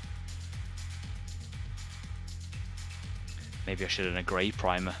 Maybe I should have done a grey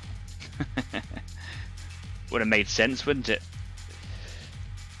primer. Would have made sense, wouldn't it?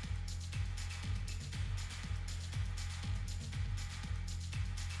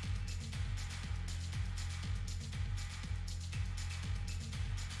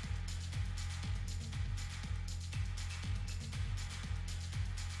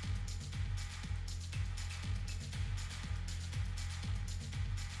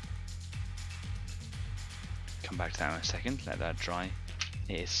 Come back to that in a second, let that dry.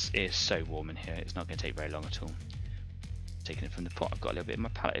 It is so warm in here, it's not going to take very long at all. Taking it from the pot, I've got a little bit of my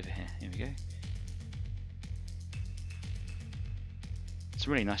palette over here. Here we go.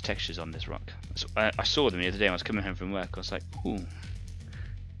 Some really nice textures on this rock. I saw them the other day when I was coming home from work. I was like, ooh,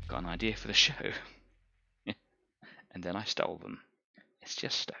 got an idea for the show. And then I stole them. It's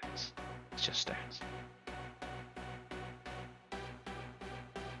just stones. It's just stones.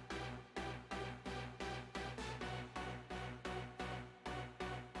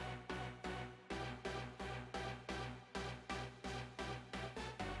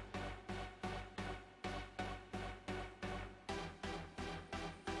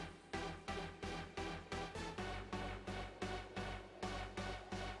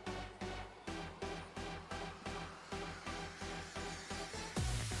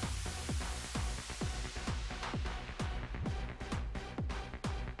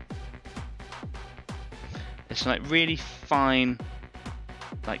 It's like really fine,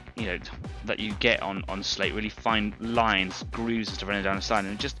 like, you know, that you get on slate, really fine lines, grooves and stuff running down the side,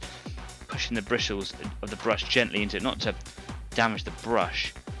 and just pushing the bristles of the brush gently into it, not to damage the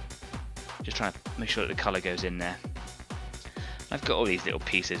brush, just trying to make sure that the colour goes in there. I've got all these little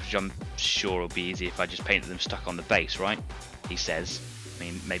pieces, which I'm sure will be easy if I just painted them stuck on the base, right? He says. I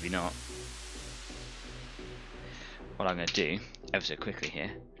mean, maybe not. What I'm going to do, ever so quickly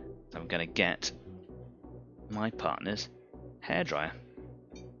here, is I'm going to get my partner's hairdryer,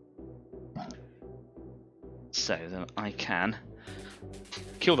 so that I can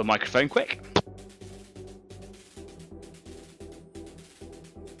kill the microphone quick.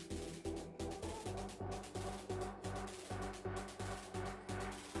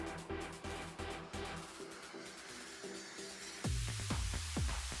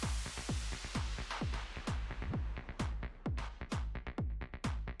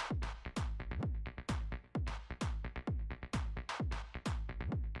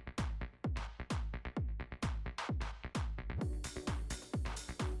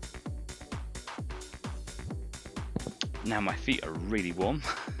 Now my feet are really warm.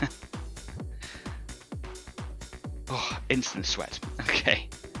 Oh, instant sweat. Okay.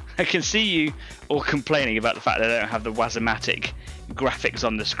 I can see you all complaining about the fact that I don't have the Wazomatic graphics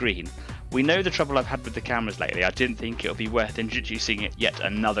on the screen. We know the trouble I've had with the cameras lately. I didn't think it would be worth introducing yet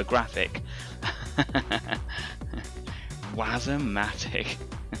another graphic. Wazomatic.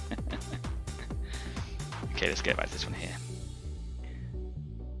 Okay, let's get back to this one here.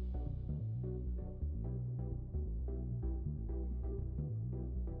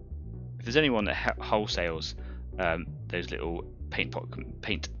 If there's anyone that wholesales those little paint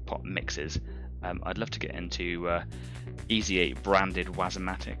pot mixes, I'd love to get into Easy 8 branded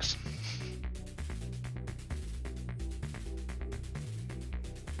Wazomatics.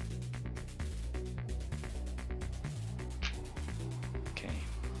 Okay,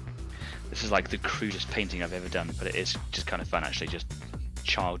 this is like the crudest painting I've ever done, but it is just kind of fun actually, just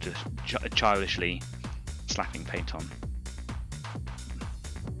childishly slapping paint on.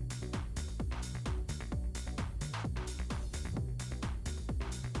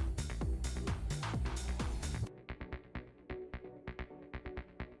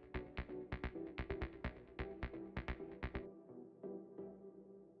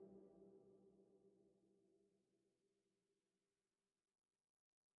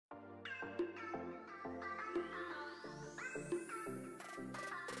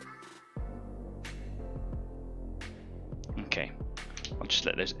 Okay, I'll just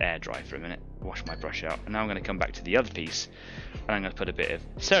let those air dry for a minute, wash my brush out, and now I'm going to come back to the other piece, and I'm going to put a bit of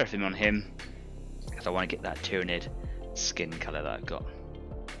Seraphim on him, because I want to get that Tyranid skin colour that I've got.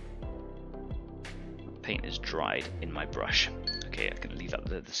 Paint is dried in my brush. Okay, I can leave that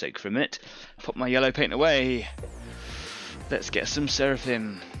the soak for a minute, put my yellow paint away. Let's get some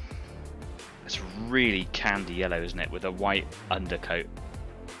Seraphim. It's really candy yellow, isn't it, with a white undercoat.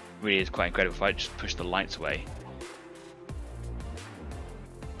 Really is quite incredible. If I just push the lights away,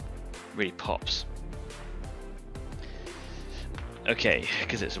 really pops. Okay,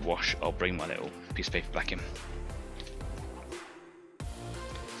 because it's a wash, I'll bring my little piece of paper back in.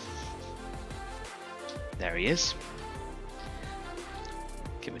 There he is.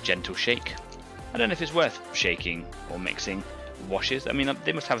 Give him a gentle shake. I don't know if it's worth shaking or mixing washes. I mean,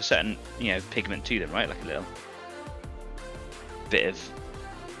 they must have a certain, you know, pigment to them, right? Like a little bit of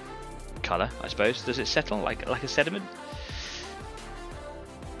colour, I suppose. Does it settle like a sediment?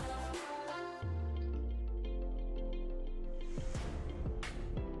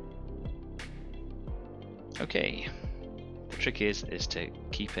 Okay. The trick is to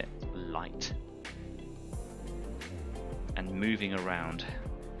keep it light and moving around,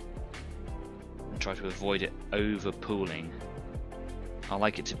 and try to avoid it over pooling. I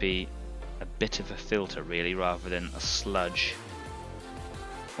like it to be a bit of a filter really, rather than a sludge.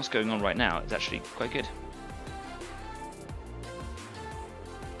 What's going on right now is actually quite good.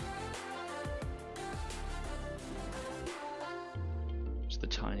 Just a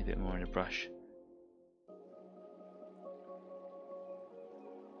tiny bit more in a brush.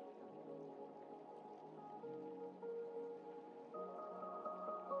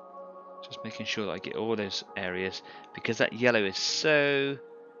 Just making sure that I get all those areas, because that yellow is so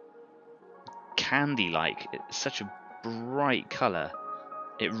candy-like. It's such a bright colour.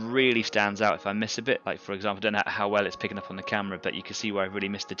 It really stands out if I miss a bit. Like, for example, I don't know how well it's picking up on the camera, but you can see where I've really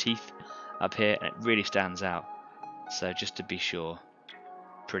missed the teeth up here, and it really stands out. So just to be sure,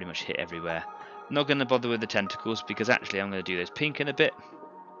 pretty much hit everywhere. Not going to bother with the tentacles, because actually I'm going to do those pink in a bit.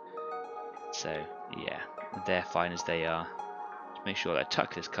 So yeah, they're fine as they are. Make sure that I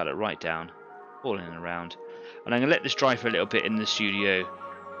tuck this colour right down, all in and around, and I'm going to let this dry for a little bit in the studio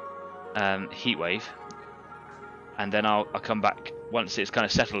heat wave, and then I'll come back once it's kind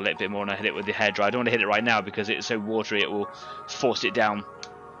of settled a little bit more, and I hit it with the hairdryer. I don't want to hit it right now because it's so watery it will force it down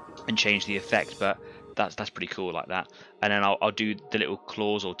and change the effect, but that's pretty cool like that. And then I'll do the little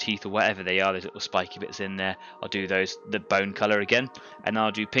claws or teeth or whatever they are, those little spiky bits in there. I'll do those, the bone colour again, and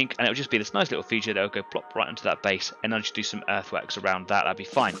I'll do pink, and it'll just be this nice little feature that will go plop right into that base, and I'll just do some earthworks around that. That'd be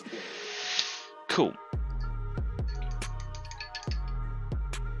fine. Cool.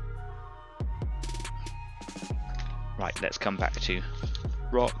 Right, let's come back to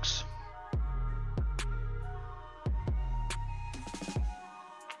rocks.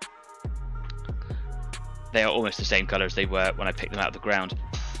 They are almost the same colour as they were when I picked them out of the ground,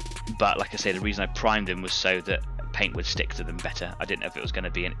 but like I say, the reason I primed them was so that paint would stick to them better. I didn't know if it was going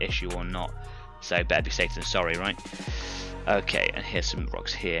to be an issue or not, so better be safe than sorry, right? Okay, and here's some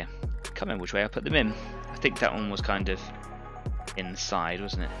rocks here. Can't remember which way I put them in. I think that one was kind of inside,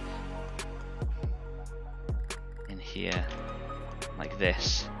 wasn't it? In here, like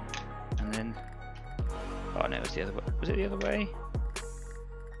this, and then, oh no, it was the other way. Was it the other way?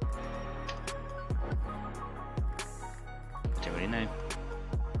 Don't really know.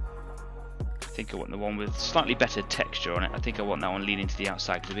 I think I want the one with slightly better texture on it. I think I want that one leaning to the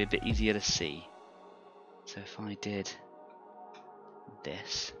outside because it'll be a bit easier to see. So if I did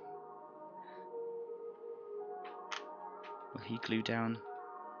this, will he glue down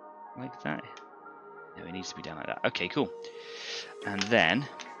like that? No, it needs to be down like that. Okay, cool. And then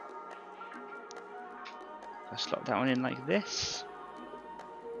if I slot that one in like this,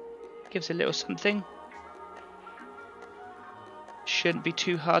 gives a little something. Shouldn't be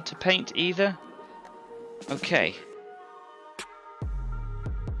too hard to paint either. Okay.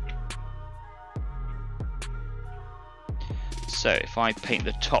 So if I paint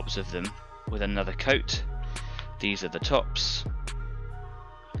the tops of them with another coat, these are the tops.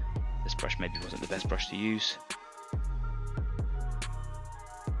 This brush maybe wasn't the best brush to use.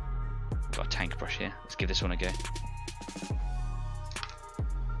 I've got a tank brush here. Let's give this one a go.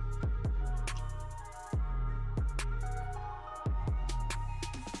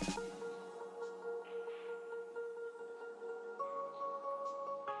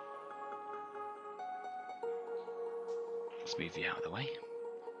 Let's move you out of the way.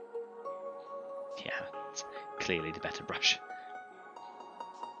 Yeah, it's clearly the better brush.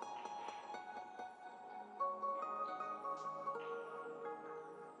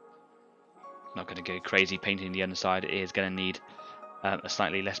 Not going to go crazy painting the underside. It is going to need a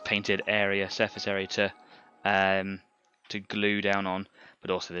slightly less painted area, surface area to glue down on,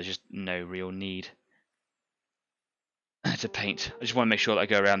 but also there's just no real need to paint. I just want to make sure that I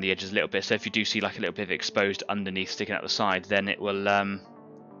go around the edges a little bit, so if you do see like a little bit of exposed underneath sticking out the side, then it will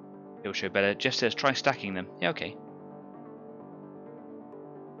it'll show better. Jeff says try stacking them. Yeah, okay.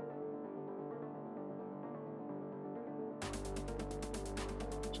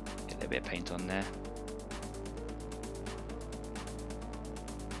 Get a little bit of paint on there.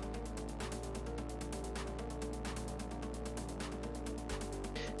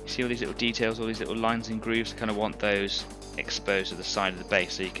 See all these little details, all these little lines and grooves? I kind of want those exposed to the side of the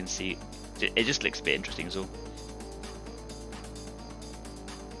base so you can see. It just looks a bit interesting as well.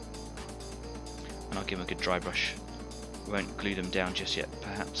 And I'll give them a good dry brush. Won't glue them down just yet,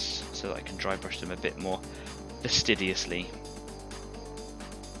 perhaps, so that I can dry brush them a bit more fastidiously.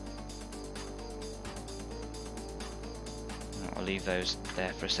 I'll leave those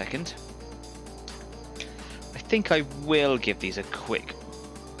there for a second. I think I will give these a quick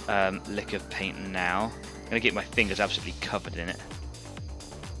lick of paint now. I'm going to get my fingers absolutely covered in it.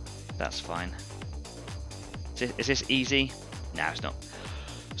 That's fine. Is this easy? No, it's not.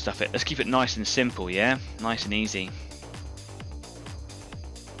 Stuff it. Let's keep it nice and simple, yeah? Nice and easy.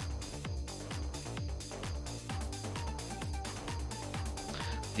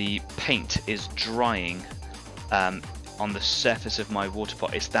 The paint is drying on the surface of my water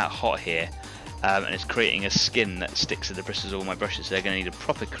pot. It's that hot here, and it's creating a skin that sticks to the bristles of all my brushes, so they're going to need a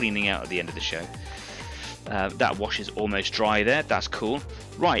proper cleaning out at the end of the show. That wash is almost dry there. That's cool.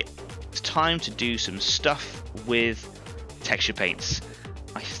 Right, it's time to do some stuff with texture paints.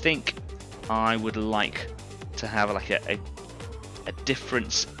 I think I would like to have like a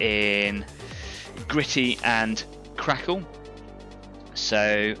difference in gritty and crackle.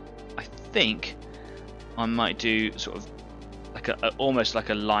 So I think I might do sort of like almost like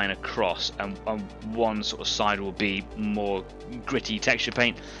a line across, and on one sort of side will be more gritty texture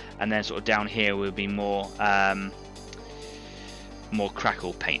paint, and then sort of down here will be more more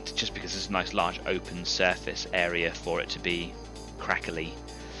crackle paint, just because it's a nice large open surface area for it to be crackly.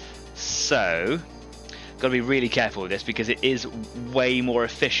 So got to be really careful with this, because it is way more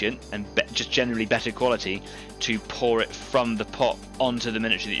efficient and just generally better quality to pour it from the pot onto the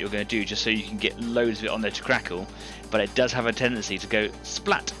miniature that you're going to do, just so you can get loads of it on there to crackle. But it does have a tendency to go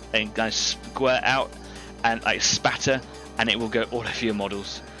splat and kind of squirt out and like spatter, and it will go all over your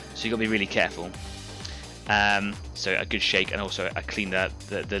models. So you've got to be really careful. So a good shake, and also I clean the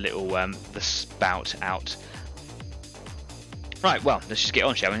little the spout out. Right, well, let's just get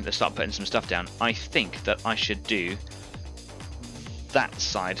on, shall we? Let's start putting some stuff down. I think that I should do that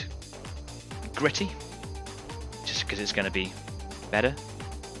side gritty, just because it's going to be better,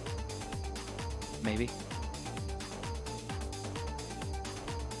 maybe.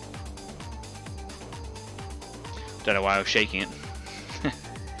 Don't know why I was shaking it. I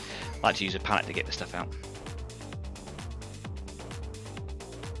like to use a palette to get the stuff out.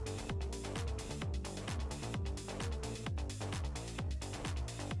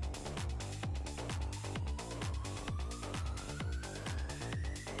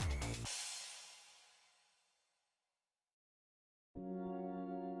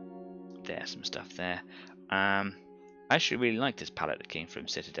 There's some stuff there. I actually really like this palette that came from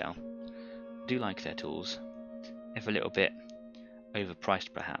Citadel. I do like their tools. If a little bit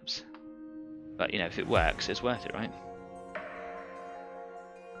overpriced perhaps, but you know, if it works, it's worth it, right?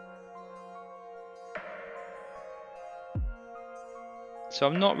 So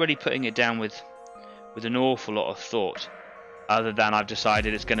I'm not really putting it down with an awful lot of thought, other than I've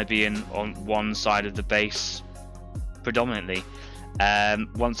decided it's going to be on one side of the base predominantly.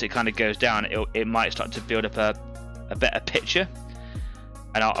 Once it kind of goes down, it might start to build up a better picture,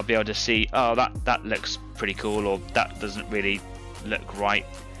 and I'll be able to see, oh, that looks pretty cool, or that doesn't really look right.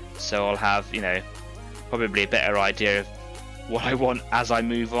 So I'll have, you know, probably a better idea of what I want as I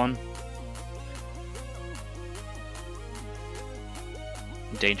move on.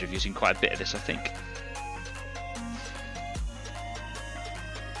 In danger of using quite a bit of this, I think.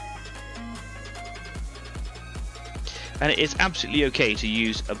 And it is absolutely okay to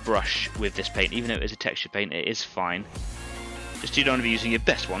use a brush with this paint, even though it is a texture paint, it is fine. Just you don't want to be using your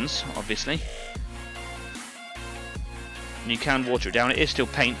best ones, obviously. And you can water it down, it is still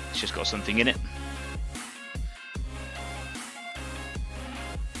paint, it's just got something in it.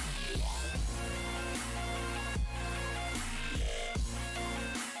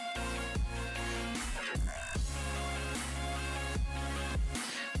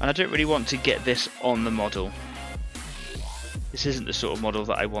 And I don't really want to get this on the model. This isn't the sort of model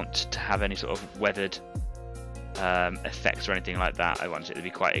that I want to have any sort of weathered effects or anything like that. I want it to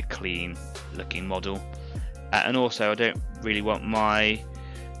be quite a clean looking model. And also I don't really want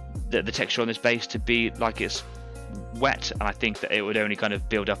the texture on this base to be like it's wet, and I think that it would only kind of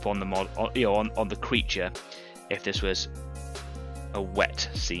build up on the on the creature if this was a wet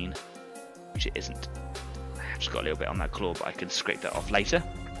scene, which it isn't. I've just got a little bit on that claw, but I can scrape that off later.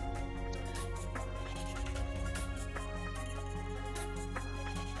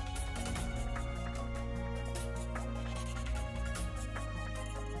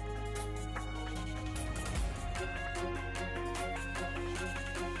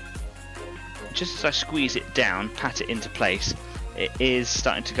 just as I squeeze it down, pat it into place, it is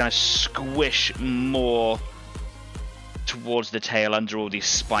starting to kind of squish more towards the tail under all these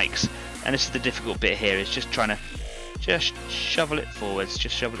spikes. And this is the difficult bit here, is just trying to just shovel it forwards,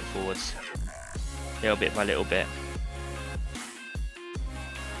 little bit by little bit.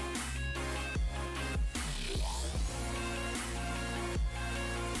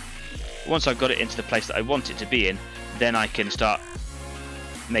 Once I've got it into the place that I want it to be in, then I can start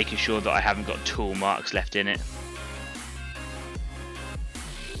making sure that I haven't got tool marks left in it.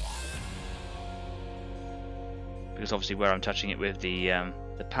 Because obviously where I'm touching it with the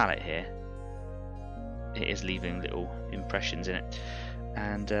palette here, it is leaving little impressions in it.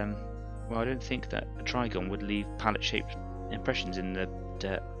 And well, I don't think that a Trygon would leave palette shaped impressions in the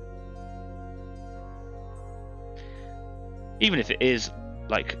dirt. Even if it is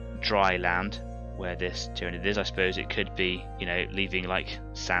like dry land where this Tyranid is, I suppose it could be, you know, leaving like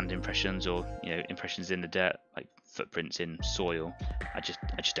sand impressions, or, you know, impressions in the dirt, like footprints in soil. I just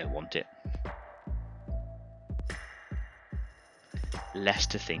don't want it. Less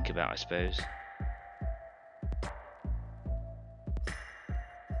to think about, I suppose.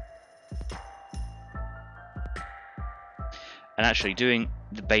 And actually doing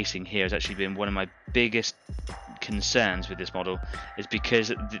the basing here has actually been one of my biggest concerns with this model, is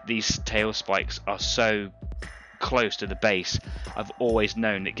because these tail spikes are so close to the base. I've always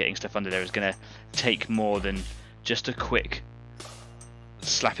known that getting stuff under there is going to take more than just a quick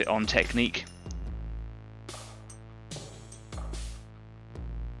slap it on technique.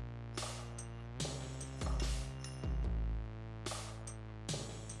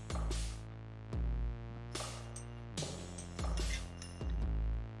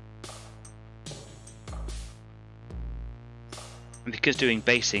 And because doing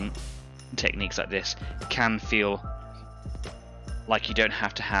basing techniques like this can feel like you don't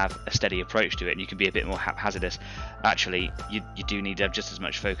have to have a steady approach to it, and you can be a bit more haphazardous, actually you do need to have just as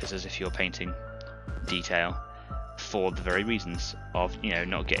much focus as if you're painting detail, for the very reasons of, you know,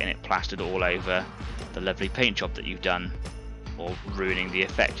 not getting it plastered all over the lovely paint job that you've done, or ruining the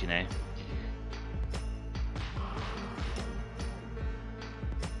effect, you know.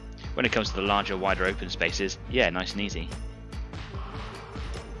 When it comes to the larger, wider open spaces, yeah, nice and easy.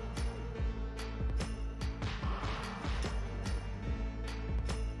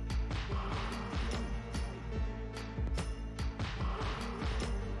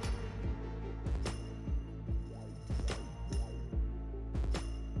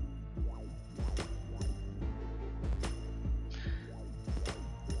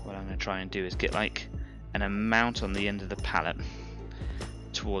 What I'm going to try and do is get like an amount on the end of the palette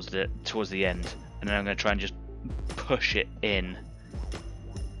towards the end, and then I'm going to try and just push it in.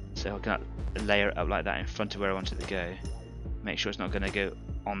 So I'm going to layer it up like that in front of where I want it to go. Make sure it's not going to go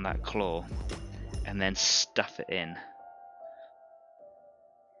on that claw, and then stuff it in.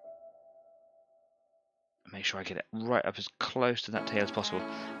 Make sure I get it right up as close to that tail as possible.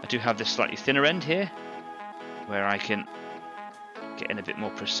 I do have this slightly thinner end here, where I can get in a bit more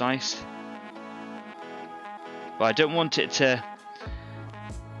precise, but I don't want it to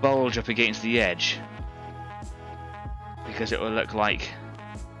bulge up against the edge, because it will look like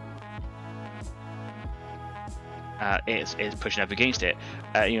it's pushing up against it.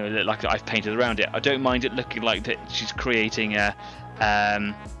 You know, look like I've painted around it. I don't mind it looking like that she's creating a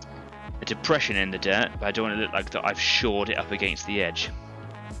depression in the dirt, but I don't want it to look like that I've shored it up against the edge.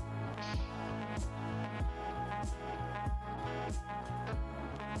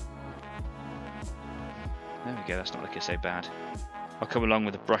 There we go, that's not looking so bad. I'll come along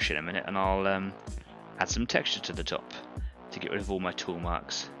with a brush in a minute, and I'll add some texture to the top to get rid of all my tool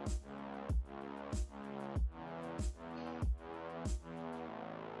marks.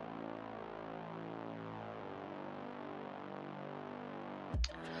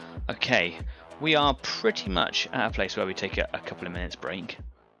 Okay, we are pretty much at a place where we take a couple of minutes break.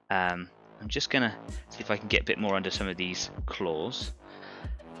 I'm just gonna see if I can get a bit more under some of these claws,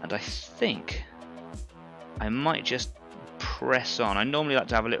 and I think I might just press on. I normally like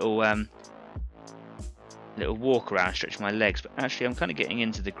to have a little walk around, stretch my legs, but actually I'm kind of getting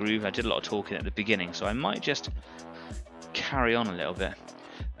into the groove. I did a lot of talking at the beginning, so I might just carry on a little bit.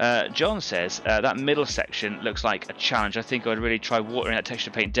 John says that middle section looks like a challenge. I think I'd really try watering that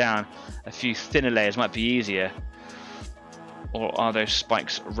texture paint down. A few thinner layers might be easier. Or are those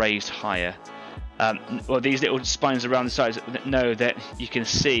spikes raised higher? Well, these little spines around the sides, no, that you can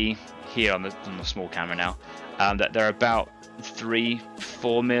see here on the small camera now, that they're about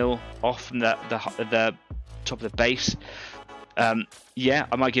 3-4 mil off from the top of the base. Yeah,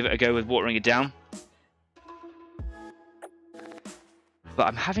 I might give it a go with watering it down. but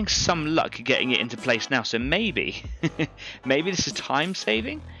I'm having some luck getting it into place now. So maybe, maybe this is time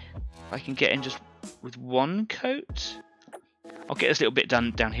saving. I can get in just with one coat. I'll get this little bit done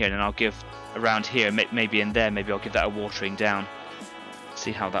down here, and then I'll give around here, maybe in there. Maybe I'll give that a watering down.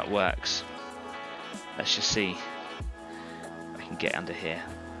 See how that works. Let's just see. I can get under here.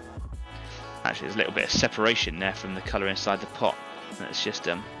 Actually, there's a little bit of separation there from the colour inside the pot. Let's just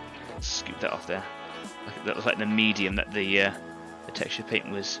scoop that off there. That was like the medium that the texture paint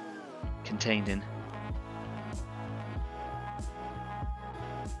was contained in.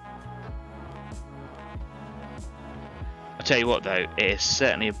 I'll tell you what though, it is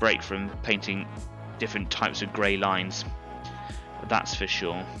certainly a break from painting different types of grey lines. That's for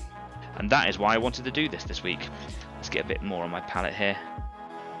sure. And that is why I wanted to do this week. Let's get a bit more on my palette here.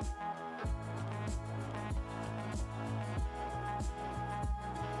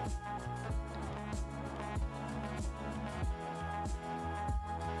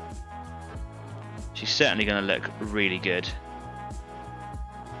 She's certainly going to look really good.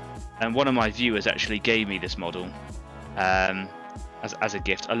 And one of my viewers actually gave me this model as a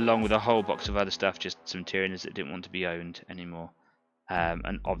gift, along with a whole box of other stuff, just some Tyranids that didn't want to be owned anymore.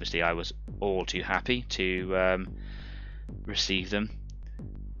 And obviously I was all too happy to receive them.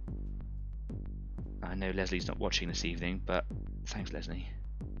 I know Leslie's not watching this evening, but thanks Leslie.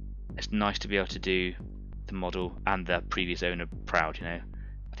 It's nice to be able to do the model and the previous owner proud, you know.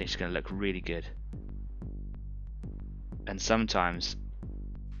 I think she's going to look really good. And sometimes,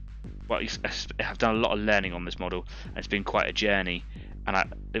 well, I've done a lot of learning on this model, and it's been quite a journey.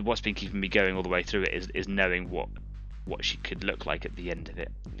 And what's been keeping me going all the way through it is knowing what she could look like at the end of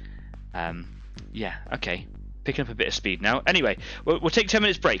it. Yeah, okay, picking up a bit of speed now. Anyway, we'll take 10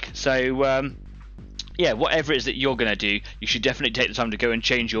 minutes break. So yeah, whatever it is that you're going to do, you should definitely take the time to go and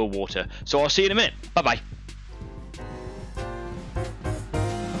change your water. So I'll see you in a minute. Bye bye.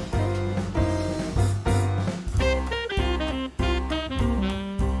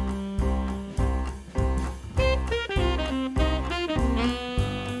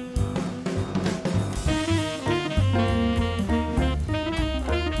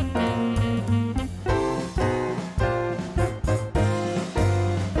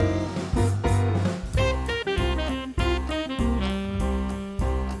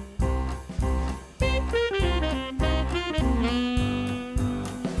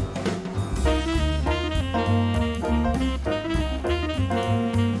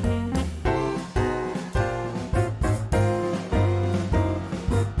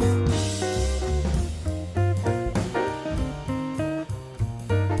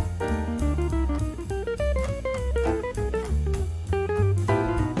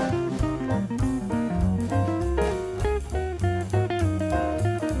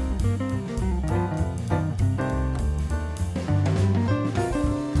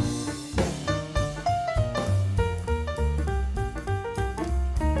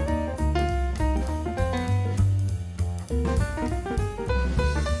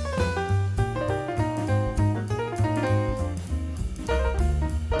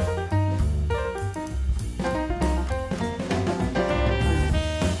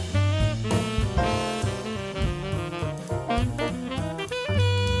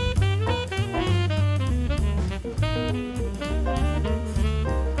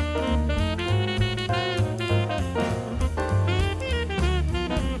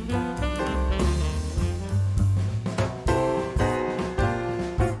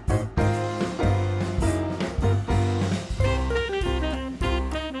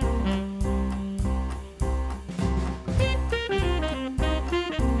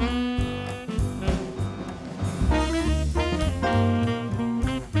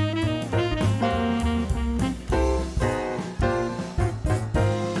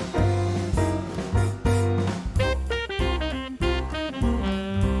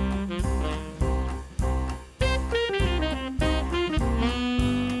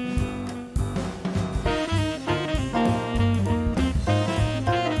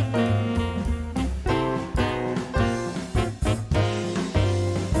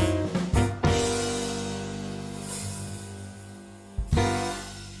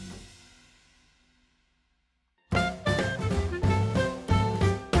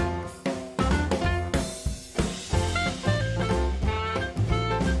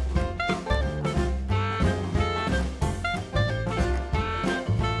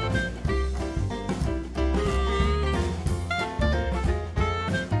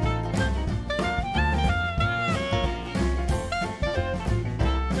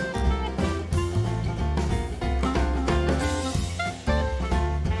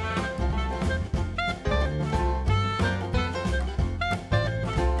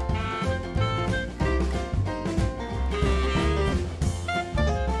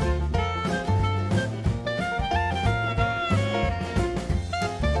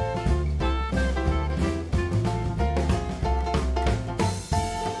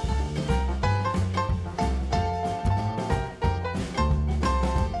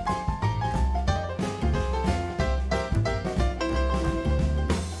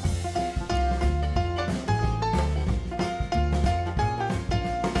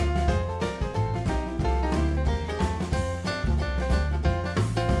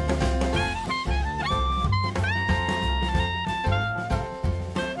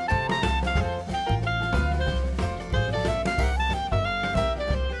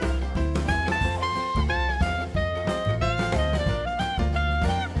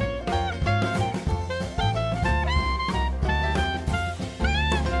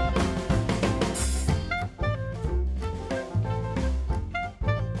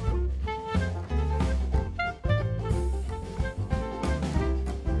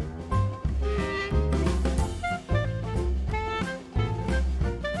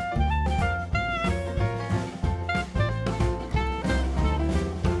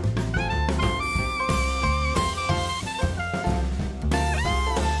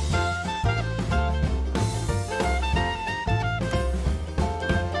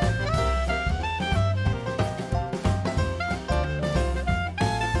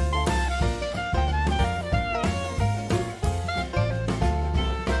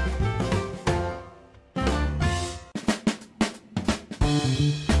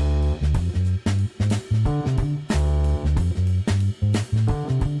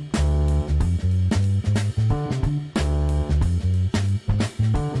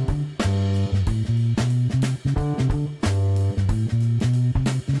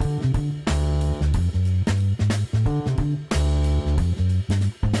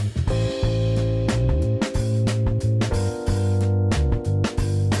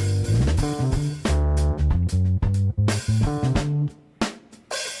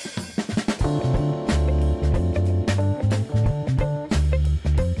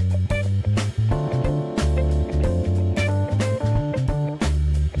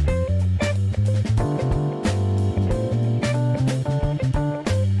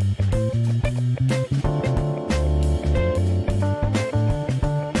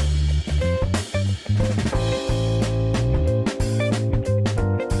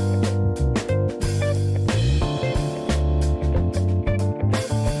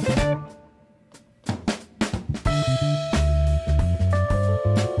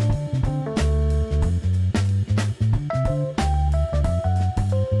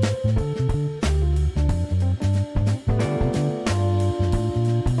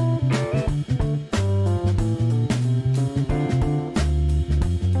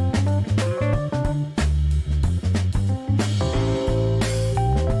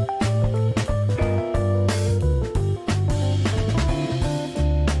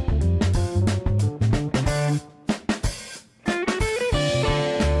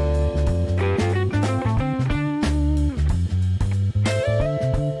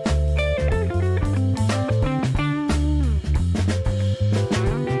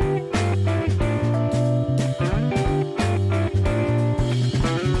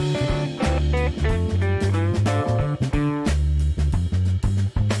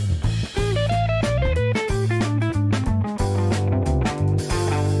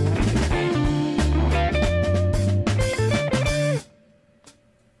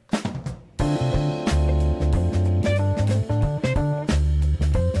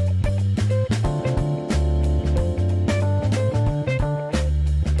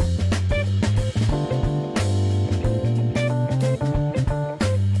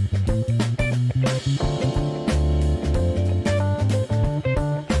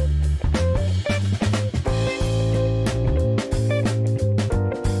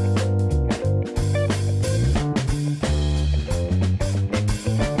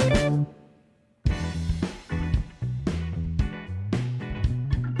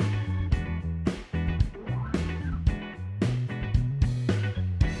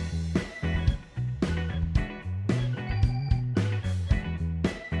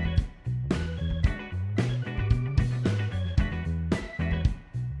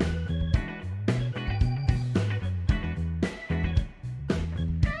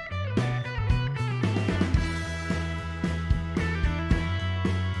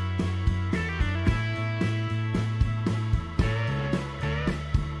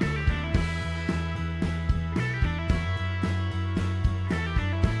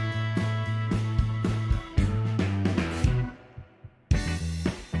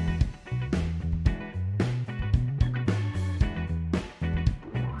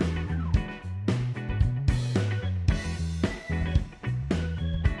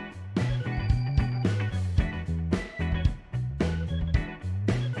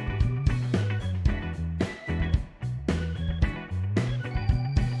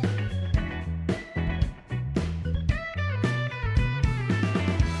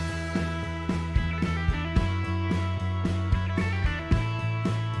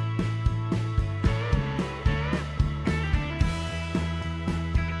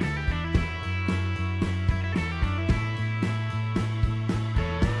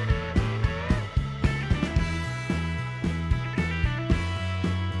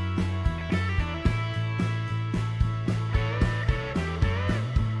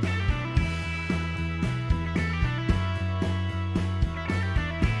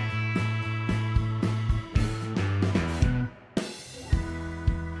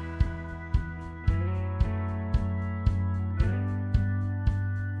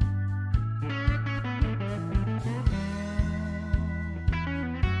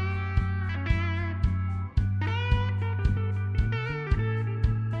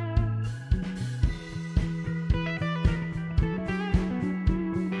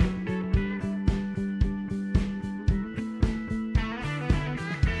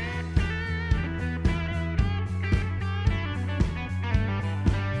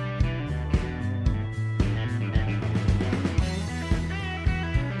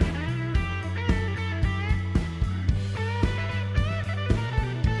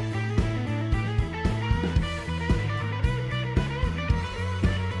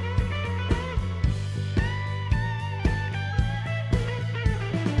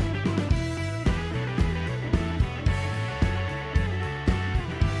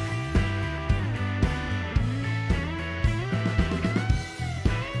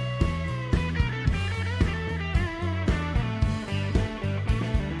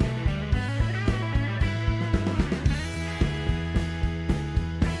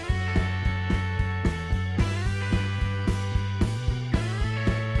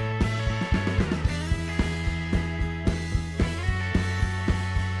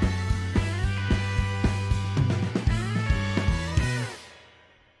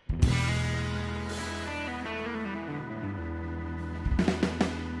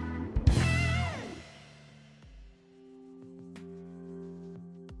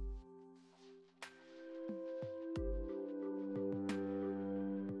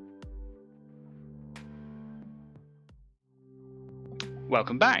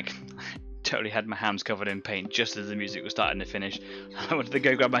 welcome back. Totally had my hands covered in paint just as the music was starting to finish. I wanted to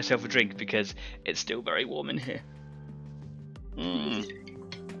go grab myself a drink because it's still very warm in here.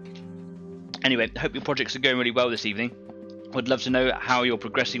 Anyway, hope your projects are going really well this evening. Would love to know how you're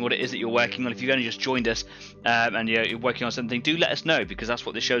progressing, what it is that you're working on. If you've only just joined us and you're working on something, do let us know, because that's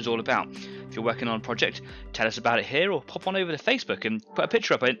what this show's all about. If you're working on a project, tell us about it here, or pop on over to Facebook and put a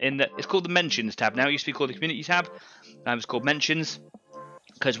picture up in the, it's called the Mentions tab now. It used to be called the Community tab. It's called Mentions.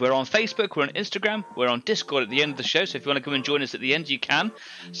 Because we're on Facebook, we're on Instagram, we're on Discord at the end of the show, so if you want to come and join us at the end, you can.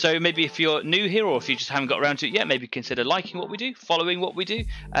 So maybe if you're new here, or if you just haven't got around to it yet, maybe consider liking what we do, following what we do,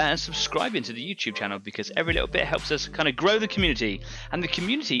 and subscribing to the YouTube channel, because every little bit helps us kind of grow the community, and the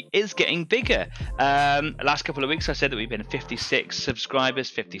community is getting bigger. Last couple of weeks I said that we've been 56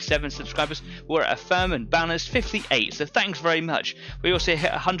 subscribers, 57 subscribers. We're at a firm and balanced 58, so thanks very much. We also hit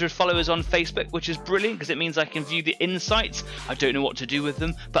 100 followers on Facebook, which is brilliant, because it means I can view the insights. I don't know what to do with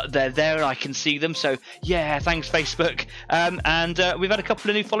them, but they're there and I can see them, so yeah, thanks Facebook. And we've had a couple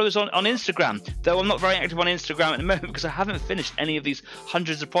of new followers on Instagram, though I'm not very active on Instagram at the moment because I haven't finished any of these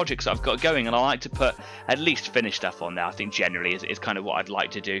hundreds of projects that I've got going, and I like to put at least finished stuff on there. I think generally is kind of what I'd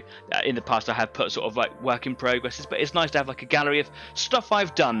like to do. In the past I have put sort of like work in progresses, but it's nice to have like a gallery of stuff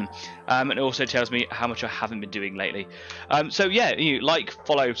I've done, and it also tells me how much I haven't been doing lately. So yeah, you like,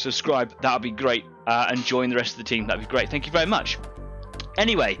 follow, subscribe, that would be great, and join the rest of the team, that'd be great. Thank you very much.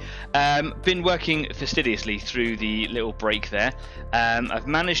 Anyway, been working fastidiously through the little break there. I've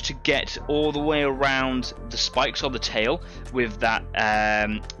managed to get all the way around the spikes on the tail with that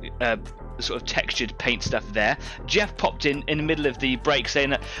sort of textured paint stuff there. Jeff popped in the middle of the break saying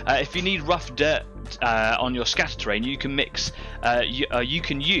that if you need rough dirt on your scatter terrain, you can mix you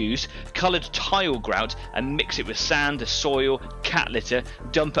can use coloured tile grout and mix it with sand, soil, cat litter,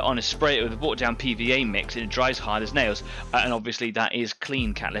 dump it on a spray it with a brought down PVA mix, and it dries hard as nails. And obviously that is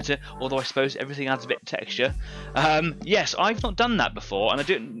clean cat litter, although I suppose everything adds a bit of texture. Yes, I've not done that before, and I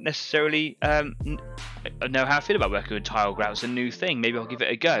don't necessarily know how I feel about working with tile grout. It's a new thing. Maybe I'll give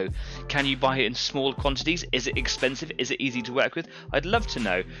it a go. Can you buy it in small quantities? Is it expensive? Is it easy to work with? I'd love to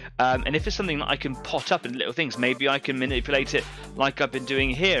know. And if it's something that I can pot up in little things, maybe I can manipulate it like I've been doing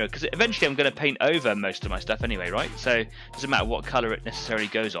here, because eventually I'm going to paint over most of my stuff anyway, right? So it doesn't matter what colour it necessarily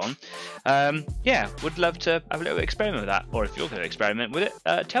goes on. Yeah, would love to have a little experiment with that, or if you're going to experiment with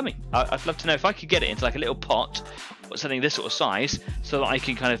it, tell me. I'd love to know if I could get it into like a little pot, or something this sort of size, so that I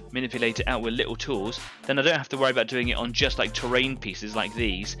can kind of manipulate it out with little tools. Then I don't have to worry about doing it on just like terrain pieces like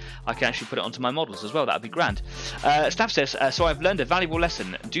these. I can actually put it onto my models as well. That'd be grand. Staff says, so I've learned a valuable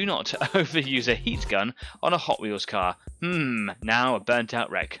lesson. Do not overuse a heat gun on a Hot Wheels car. Now a burnt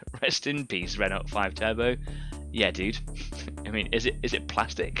out wreck. Rest in peace, Renault 5 Turbo. Yeah, dude. I mean, is it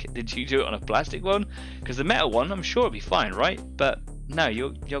plastic? Did you do it on a plastic one? Because the metal one, I'm sure it'll be fine, right? But no,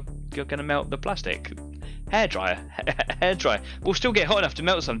 you're gonna melt the plastic. Hairdryer will still get hot enough to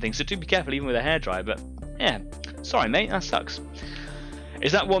melt something, so do be careful even with a hairdryer. But yeah, sorry mate, that sucks.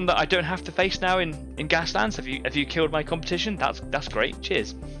 Is that one that I don't have to face now in Gaslands? Have you killed my competition? That's great.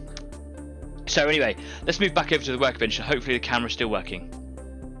 Cheers. So anyway, let's move back over to the workbench, and hopefully the camera's still working.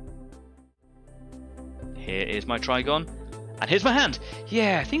 Here is my Trygon, and here's my hand.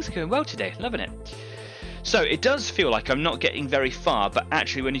 Yeah, things are going well today, loving it. So it does feel like I'm not getting very far, but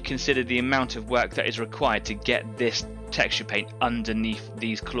actually when you consider the amount of work that is required to get this texture paint underneath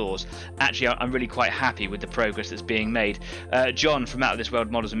these claws, actually I'm really quite happy with the progress that's being made. John from Out of This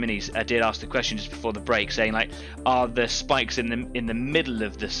World Models and Minis did ask the question just before the break, saying like, are the spikes in the middle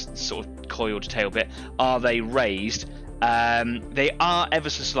of this sort of coiled tail bit, are they raised? They are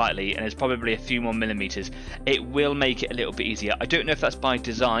ever so slightly, and it's probably a few more millimeters. It will make it a little bit easier. I don't know if that's by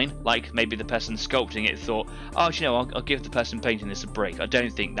design, like maybe the person sculpting it thought, oh, you know, I'll give the person painting this a break. I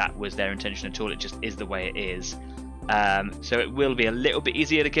don't think that was their intention at all. It just is the way it is. So it will be a little bit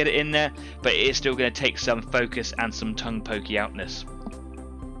easier to get it in there, but it is still going to take some focus and some tongue pokey outness.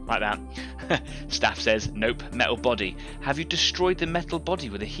 Like that. Staff says, nope, metal body. Have you destroyed the metal body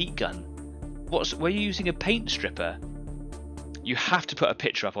with a heat gun? Were you using a paint stripper? You have to put a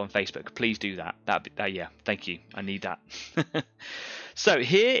picture up on Facebook. Please do that. Yeah, thank you. I need that. So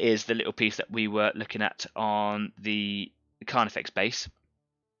here is the little piece that we were looking at on the Carnifex base.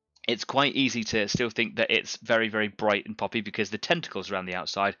 It's quite easy to still think that it's very, very bright and poppy because the tentacles around the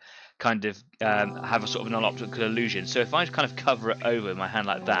outside kind of have a sort of an optical illusion. So if I kind of cover it over with my hand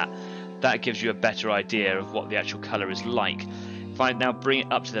like that, that gives you a better idea of what the actual colour is like. If I now bring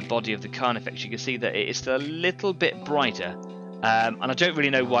it up to the body of the Carnifex, you can see that it is still a little bit brighter. And I don't really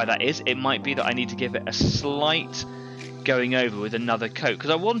know why that is. It might be that I need to give it a slight going over with another coat, because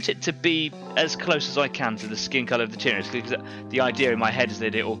I want it to be as close as I can to the skin colour of the Tyrannus, because the idea in my head is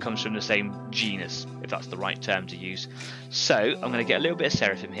that it all comes from the same genus, if that's the right term to use. So I'm going to get a little bit of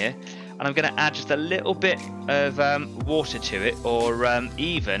Seraphim here, and I'm going to add just a little bit of water to it, or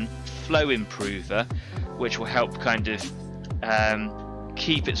even flow improver, which will help kind of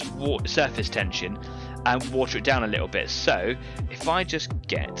keep its surface tension and water it down a little bit. So if I just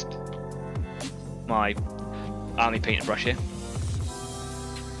get my army painter brush here,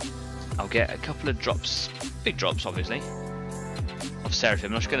 I'll get a couple of drops, big drops obviously, of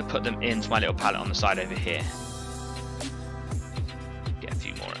Seraphim. I'm just going to put them into my little palette on the side over here. Get a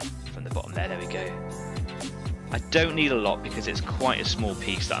few more from the bottom there, there we go. I don't need a lot because it's quite a small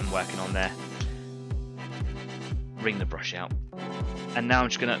piece that I'm working on there. Wring the brush out. And now I'm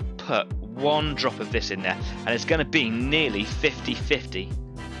just going to put one drop of this in there, and it's going to be nearly 50-50,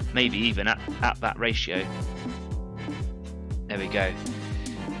 maybe even at that ratio. There we go.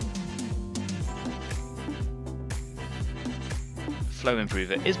 Flow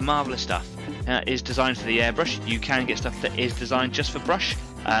improver is marvellous stuff. It is designed for the airbrush. You can get stuff that is designed just for brush,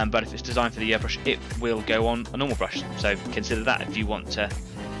 but if it's designed for the airbrush, it will go on a normal brush. So consider that if you want to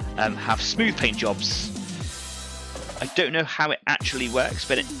have smooth paint jobs. I don't know how it actually works,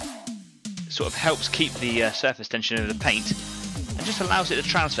 but it sort of helps keep the surface tension of the paint and just allows it to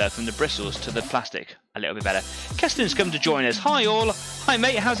transfer from the bristles to the plastic a little bit better. Keston's come to join us. Hi all. Hi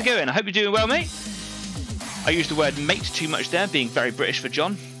mate, how's it going? I hope you're doing well, mate. I used the word mate too much there, being very British for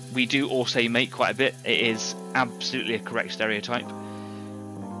John. We do all say mate quite a bit. It is absolutely a correct stereotype.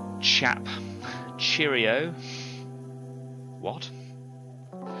 Chap. Cheerio. What?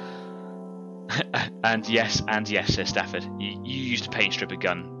 and yes, says Stafford. You used to paint strip a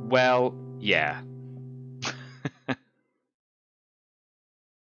gun. Well, yeah.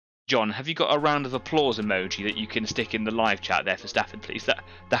 John, have you got a round of applause emoji that you can stick in the live chat there for Stafford, please?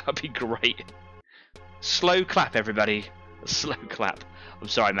 That would be great. Slow clap, everybody. Slow clap. I'm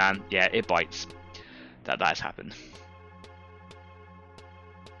sorry, man. Yeah, it bites. That has happened.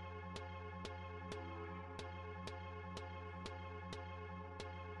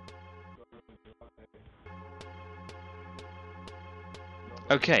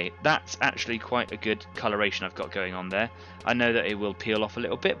 Okay, that's actually quite a good coloration I've got going on there. I know that it will peel off a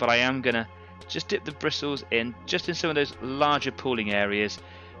little bit, but I am going to just dip the bristles in, just in some of those larger pooling areas,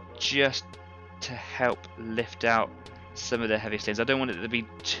 just to help lift out some of the heavy stains. I don't want it to be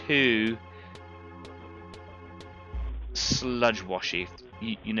too sludge washy.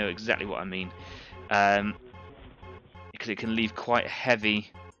 You know exactly what I mean. Because it can leave quite heavy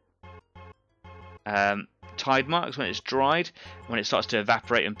tide marks when it's dried. When it starts to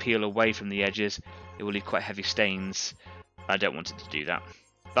evaporate and peel away from the edges, it will leave quite heavy stains. I don't want it to do that.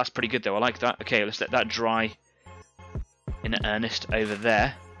 That's pretty good though, I like that. Okay, let's let that dry in earnest over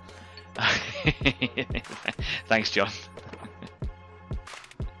there. Thanks, John.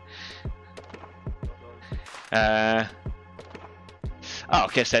 Oh,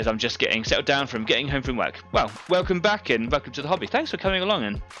 okay, says I'm just getting settled down from getting home from work. Well, welcome back and welcome to the hobby. Thanks for coming along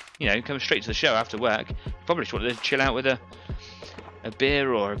and, you know, coming straight to the show after work. You probably just wanted to chill out with a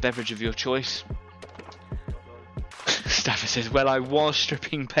beer or a beverage of your choice. Stafford says, well, I was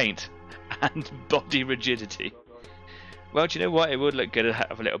stripping paint and body rigidity. Well, do you know what? It would look good to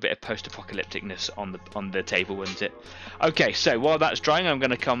have a little bit of post-apocalypticness on the table, wouldn't it? Okay, so while that's drying, I'm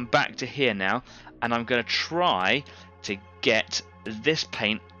going to come back to here now, and I'm going to try to get this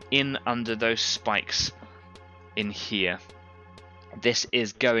paint in under those spikes in here. This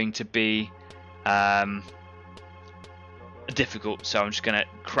is going to be difficult, so I'm just going to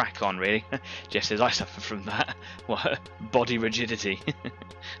crack on, really. Jess says, I suffer from that. What? Body rigidity.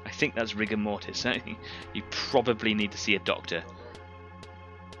 I think that's rigor mortis. You probably need to see a doctor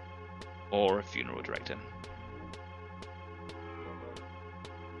or a funeral director.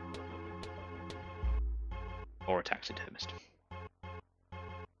 Or a taxidermist.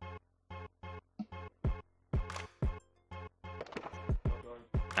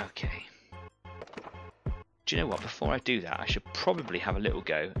 Okay. Do you know what? Before I do that, I should probably have a little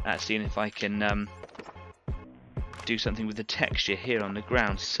go at seeing if I can do something with the texture here on the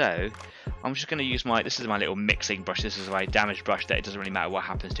ground. So I'm just going to use this is my little mixing brush. This is my damaged brush that it doesn't really matter what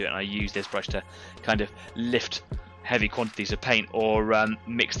happens to it, and I use this brush to kind of lift heavy quantities of paint or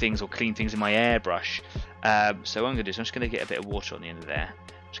mix things or clean things in my airbrush. So what I'm going to do is I'm just going to get a bit of water on the end of there.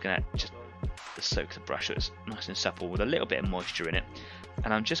 I'm just going to soak the brush so it's nice and supple with a little bit of moisture in it,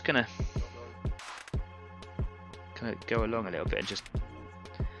 and I'm just going to kind of go along a little bit and just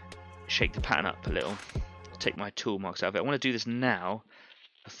shake the pattern up a little. Take my tool marks out of it. I want to do this now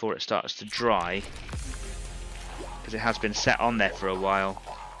before it starts to dry, because because it has been set on there for a while.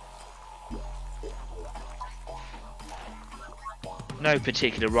 No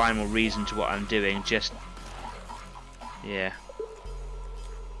particular rhyme or reason to what I'm doing, just, yeah,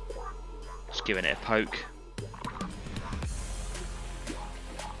 just giving it a poke.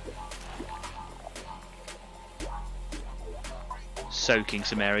 Soaking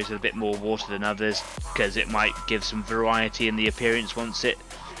some areas with a bit more water than others, because it might give some variety in the appearance once it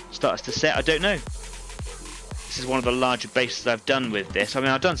starts to set. I don't know. This is one of the larger bases I've done with this. I mean,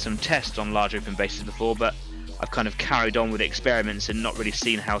 I've done some tests on large open bases before, but I've kind of carried on with experiments and not really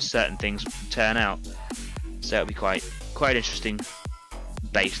seen how certain things turn out. So it'll be quite interesting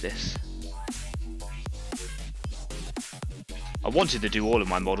base, this. I wanted to do all of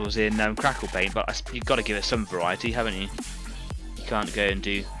my models in crackle paint, but you've got to give it some variety, haven't you? You can't go and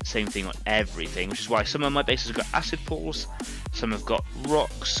do the same thing on everything, which is why some of my bases have got acid pools, some have got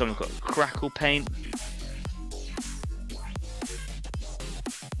rocks, some have got crackle paint.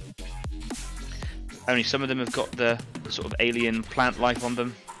 Only some of them have got the sort of alien plant life on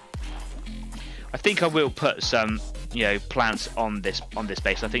them. I think I will put some, you know, plants on this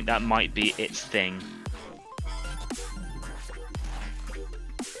base. I think that might be its thing.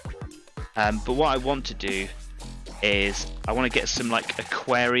 But what I want to do is I want to get some like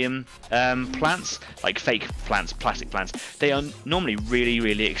aquarium plants, like fake plants, plastic plants. They are normally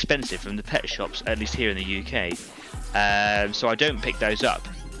really expensive from the pet shops, at least here in the UK. So I don't pick those up.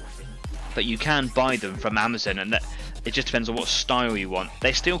 But you can buy them from Amazon, and it just depends on what style you want.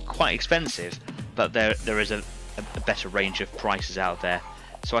 They're still quite expensive, but there is a better range of prices out there.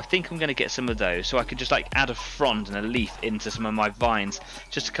 So I think I'm going to get some of those, so I could just like add a frond and a leaf into some of my vines,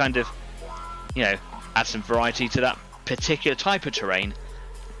 just to kind of, you know, add some variety to that particular type of terrain,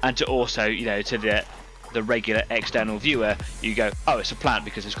 and to also, you know, to the regular external viewer, you go, oh, it's a plant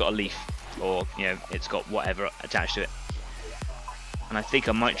because it's got a leaf, or, you know, it's got whatever attached to it. And I think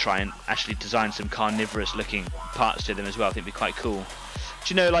I might try and actually design some carnivorous looking parts to them as well. I think it'd be quite cool.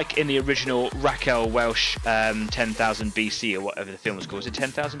 Do you know, like in the original Raquel Welch 10,000 BC, or whatever the film was called, was it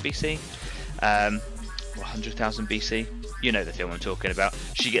 10,000 BC? Or 100,000 BC? You know the film I'm talking about.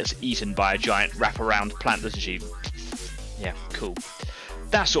 She gets eaten by a giant wraparound plant, doesn't she? Yeah, cool.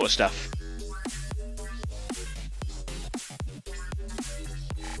 That sort of stuff.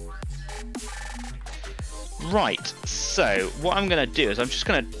 Right, so what I'm going to do is I'm just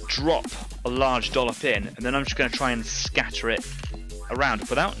going to drop a large dollop in, and then I'm just going to try and scatter it around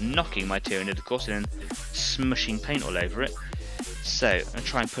without knocking my Tyranid, of course, and then smushing paint all over it. So I'm going to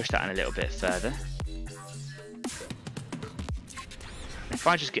try and push that in a little bit further. If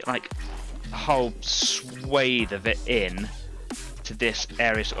I just get like a whole swathe of it in to this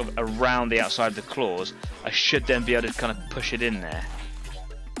area, sort of around the outside of the claws, I should then be able to kind of push it in there.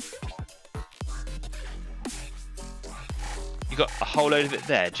 You got a whole load of it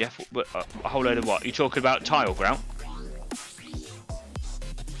there, Jeff? A whole load of what? You talking about tile grout?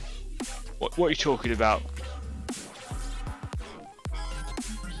 What are you talking about?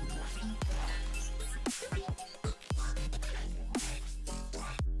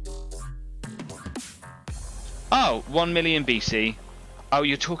 Oh, 1 million BC. Oh,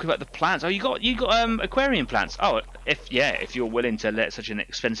 you're talking about the plants. Oh, you got aquarium plants. Oh, if you're willing to let such an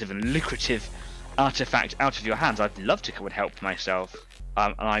expensive and lucrative artifact out of your hands, I'd love to come and help myself,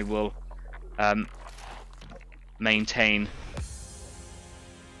 and I will maintain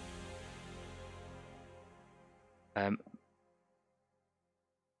I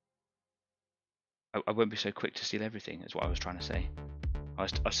won't be so quick to steal everything, is what I was trying to say. I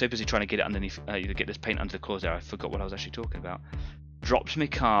was so busy trying to get it underneath, get this paint under the claws there, I forgot what I was actually talking about. Dropped me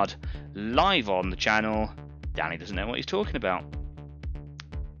card live on the channel. Danny doesn't know what he's talking about.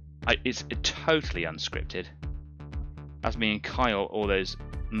 It's totally unscripted. As me and Kyle all those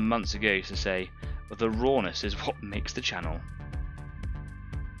months ago used to say, the rawness is what makes the channel.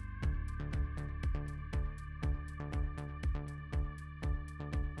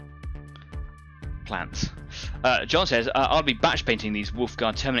 Plants. John says, I'll be batch painting these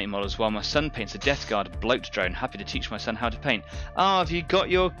Wolfguard Terminator models while my son paints a Death Guard bloat drone. Happy to teach my son how to paint. Oh, have you got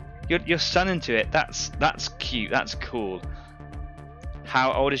your son into it? That's cute. That's cool.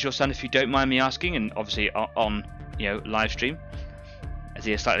 How old is your son, if you don't mind me asking? And obviously on live stream. Is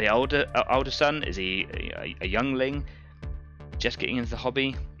he a slightly older son? Is he a youngling? Just getting into the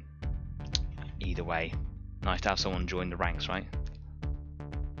hobby? Either way, nice to have someone join the ranks, right?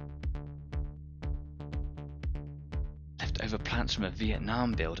 Leftover plants from a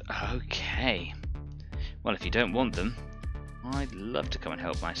Vietnam build. Okay. Well, if you don't want them, I'd love to come and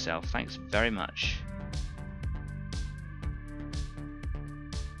help myself. Thanks very much.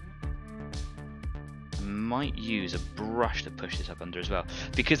 might use a brush to push this up under as well,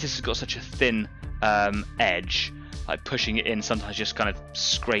 because this has got such a thin edge. Like pushing it in sometimes just kind of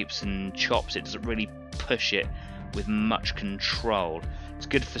scrapes and chops. It doesn't really push it with much control. It's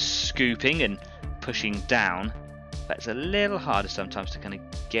good for scooping and pushing down, but it's a little harder sometimes to kind of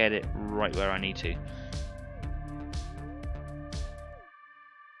get it right where I need to.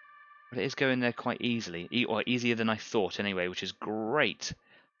 But it is going there quite easily, or easier than I thought anyway, which is great.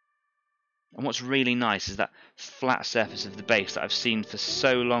 And what's really nice is that flat surface of the base that I've seen for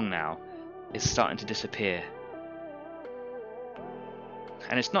so long now is starting to disappear.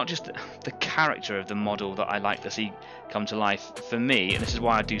 And it's not just the character of the model that I like to see come to life for me, and this is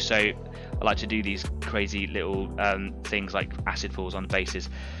why I like to do these crazy little things like acid falls on bases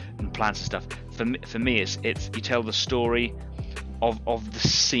and plants and stuff. For me, it's you tell the story of the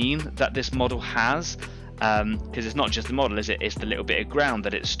scene that this model has, because it's not just the model, is it? It's the little bit of ground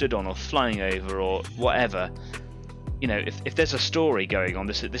that it stood on or flying over or whatever. You know, if there's a story going on,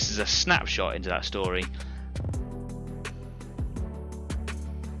 this is a snapshot into that story.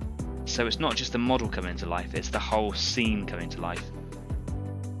 So it's not just the model coming to life, it's the whole scene coming to life.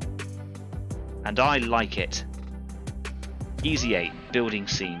 And I like it. Easy 8, building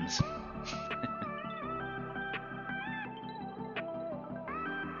scenes.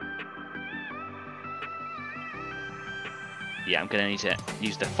 Yeah, I'm going to need to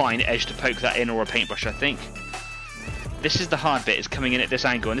use the fine edge to poke that in, or a paintbrush, I think. This is the hard bit, it's coming in at this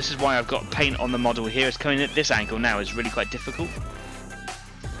angle, and this is why I've got paint on the model here. It's coming in at this angle now, is really quite difficult.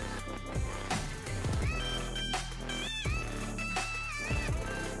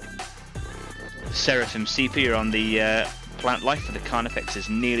 Seraphim sepia on the plant life for the Carnifex is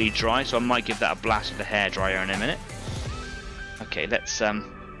nearly dry, so I might give that a blast with the hairdryer in a minute. Okay, let's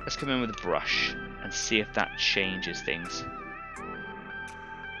come in with a brush and see if that changes things.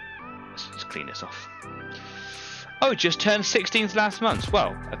 Let's just clean this off. Oh, just turned 16th last month.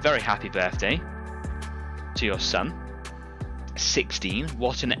 Well, a very happy birthday to your son. 16,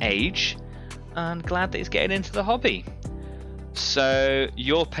 what an age, and glad that he's getting into the hobby. So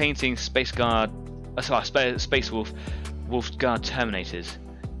you're painting Space Wolf Guard Terminators,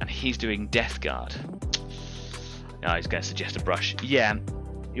 and he's doing Death Guard. Oh, he's going to suggest a brush. Yeah,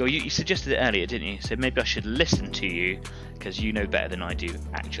 you suggested it earlier, didn't you? So maybe I should listen to you, because you know better than I do,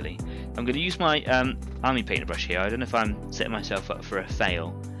 actually. I'm going to use my army painter brush here. I don't know if I'm setting myself up for a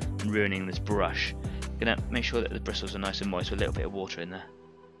fail and ruining this brush. I'm going to make sure that the bristles are nice and moist with a little bit of water in the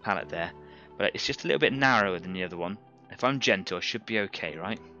palette there. But it's just a little bit narrower than the other one. If I'm gentle, I should be okay,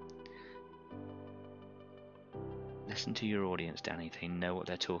 right? Listen to your audience, Danny. They know what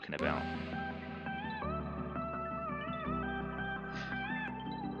they're talking about.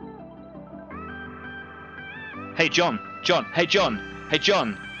 Hey, John! John! Hey, John! Hey,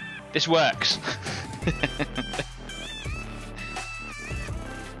 John! This works!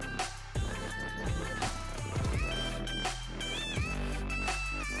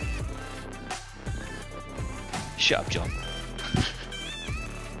 Shut up, John.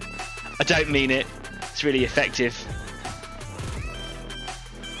 I don't mean it. It's really effective.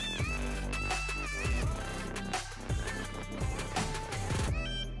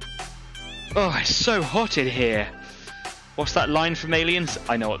 Oh, it's so hot in here. What's that line from Aliens?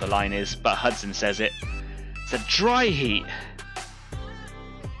 I know what the line is, but Hudson says it. It's a dry heat.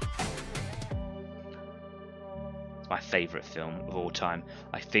 It's my favourite film of all time.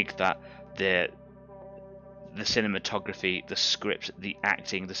 I think that the cinematography, the script, the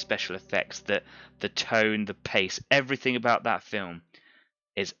acting, the special effects, the tone, the pace, everything about that film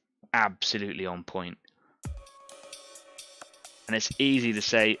is absolutely on point. And it's easy to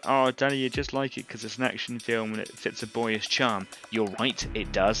say, oh, Danny, you just like it because it's an action film and it fits a boyish charm. You're right,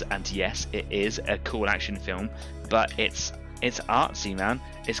 it does, and yes, it is a cool action film, but it's artsy, man.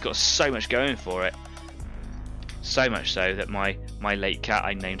 It's got so much going for it. So much so that my late cat,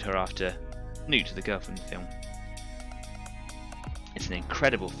 I named her after Newt, the girl from the film. It's an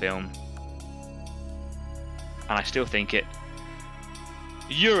incredible film, and I still think it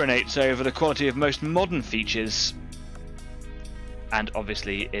urinates over the quality of most modern features, and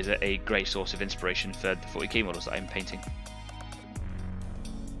obviously is a great source of inspiration for the 40k models that I'm painting.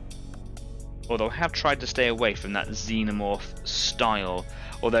 Although I have tried to stay away from that xenomorph style,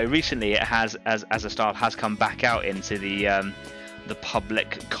 although recently it has, as a style, has come back out into the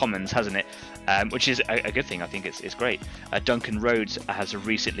public commons, hasn't it? Which is a good thing. I think it's great. Duncan Rhodes has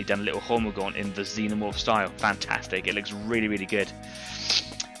recently done a little Hormigaunt in the xenomorph style. Fantastic. It looks really, really good.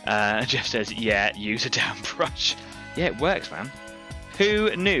 Jeff says, yeah, use a damn brush. Yeah, it works, man.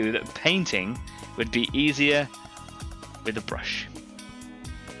 Who knew that painting would be easier with a brush?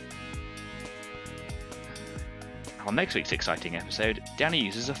 On next week's exciting episode, Danny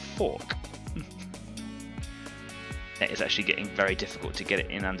uses a fork. It is actually getting very difficult to get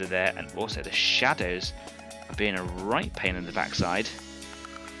it in under there, and also the shadows are being a right pain in the backside.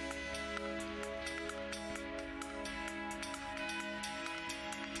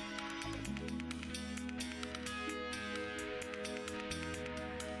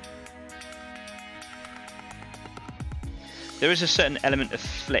 There is a certain element of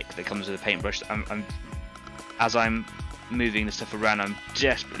flick that comes with a paintbrush. As I'm moving the stuff around, I'm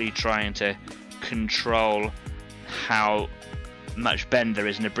desperately trying to control how much bend there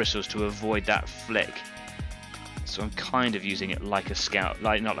is in the bristles to avoid that flick. So I'm kind of using it like a scalpel,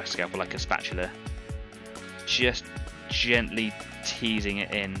 not like a scalpel, like a spatula, just gently teasing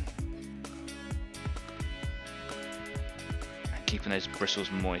it in and keeping those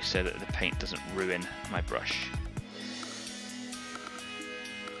bristles moist so that the paint doesn't ruin my brush.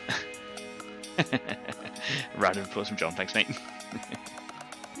 Round of applause from John, thanks mate.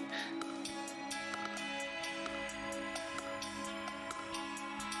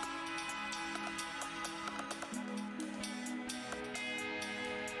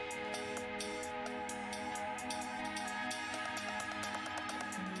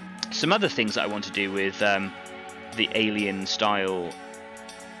 Some other things that I want to do with the alien style,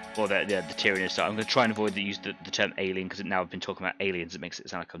 or the Tyrannid style. I'm going to try and avoid the term alien, because now I've been talking about aliens, it makes it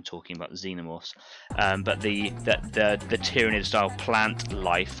sound like I'm talking about xenomorphs. But the Tyrannid style plant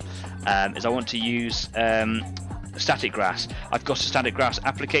life is I want to use static grass. I've got a static grass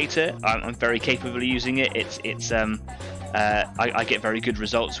applicator. I'm very capable of using it. I get very good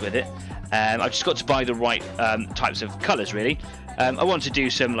results with it. I've just got to buy the right types of colours really. I want to do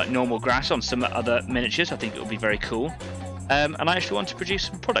some like normal grass on some other miniatures. I think it will be very cool. And I actually want to produce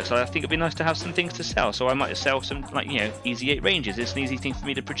some products. I think it'd be nice to have some things to sell. So I might sell some, like, you know, Easy 8 ranges. It's an easy thing for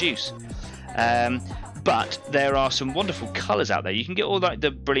me to produce. But there are some wonderful colours out there. You can get all like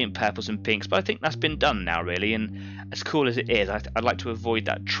the brilliant purples and pinks, but I think that's been done now really. And as cool as it is, I'd like to avoid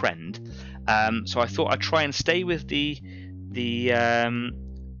that trend. So I thought I'd try and stay with the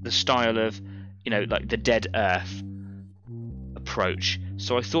style of, you know, like the Dead Earth approach.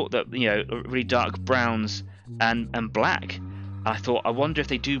 So I thought that, you know, really dark browns and black. I thought, I wonder if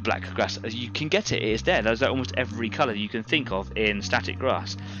they do black grass. You can get it, it is there. There's almost every colour you can think of in static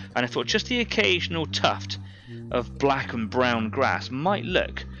grass. And I thought just the occasional tuft of black and brown grass might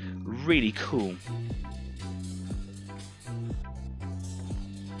look really cool.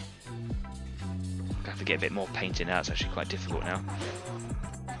 I have to get a bit more paint in now, it's actually quite difficult now.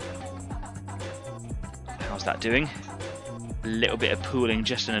 How's that doing? A little bit of pooling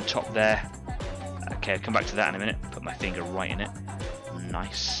just in the top there. Okay, I'll come back to that in a minute. Put my finger right in it.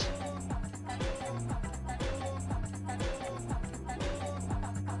 Nice.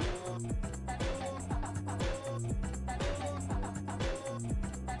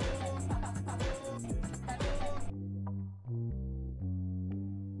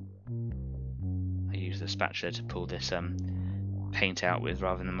 I use the spatula to pull this paint out with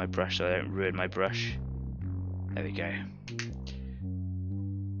rather than my brush, so I don't ruin my brush. There we go.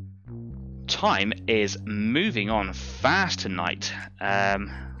 Time is moving on fast tonight. Like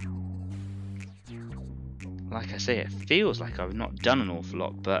I say, it feels like I've not done an awful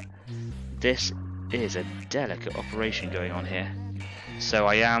lot, but this is a delicate operation going on here. So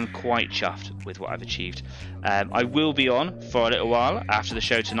I am quite chuffed with what I've achieved. I will be on for a little while after the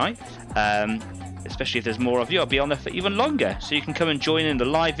show tonight. Especially if there's more of you, I'll be on there for even longer. So you can come and join in the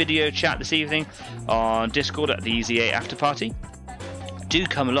live video chat this evening on Discord at the Easy 8 After Party. Do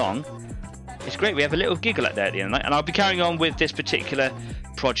come along. It's great, we have a little giggle at there at the end of the night, and I'll be carrying on with this particular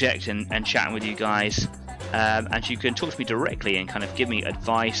project and chatting with you guys, and you can talk to me directly and kind of give me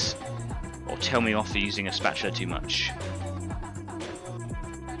advice or tell me off for using a spatula too much.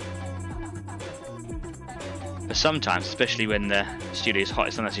 But sometimes, especially when the studio is hot,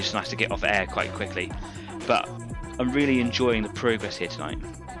 it's sometimes just nice to get off air quite quickly. But I'm really enjoying the progress here tonight,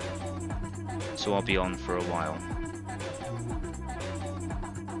 so I'll be on for a while.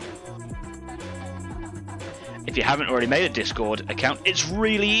 If you haven't already made a Discord account, it's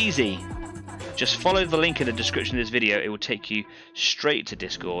really easy. Just follow the link in the description of this video. It will take you straight to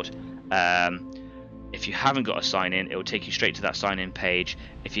Discord. If you haven't got a sign in, it will take you straight to that sign in page.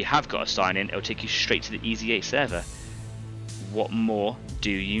 If you have got a sign in, it will take you straight to the Easy 8 server. What more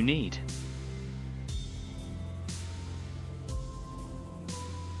do you need?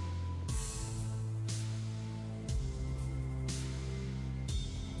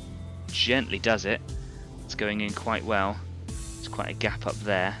 Gently does it. It's going in quite well. There's quite a gap up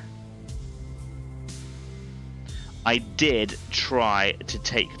there. I did try to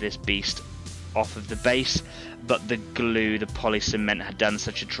take this beast off of the base, but the glue, the poly cement, had done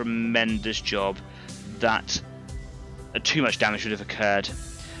such a tremendous job that too much damage would have occurred.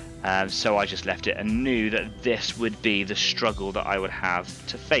 So I just left it and knew that this would be the struggle that I would have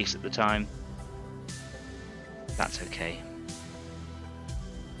to face at the time. That's okay.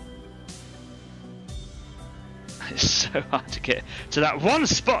 It's so hard to get to that one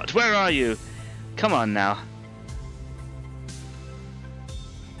spot. Where are you? Come on now.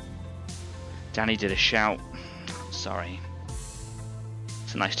 Danny did a shout. Sorry.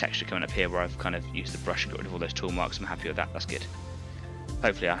 It's a nice texture coming up here where I've kind of used the brush and got rid of all those tool marks. I'm happy with that. That's good.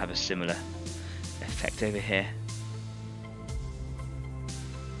 Hopefully I'll have a similar effect over here.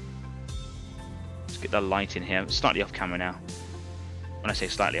 Let's get the light in here. I'm slightly off camera now. When I say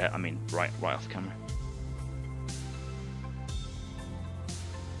slightly, I mean right off camera.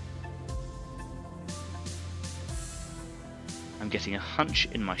 I'm getting a hunch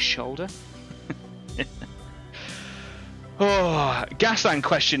in my shoulder. Oh, Gasland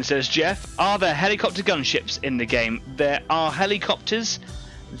question, says Jeff. Are there helicopter gunships in the game? There are helicopters.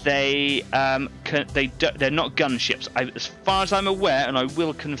 They're not gunships. As far as I'm aware, and I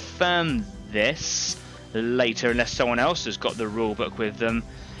will confirm this later unless someone else has got the rule book with them.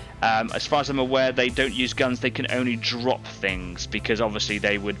 As far as I'm aware, they don't use guns. They can only drop things because obviously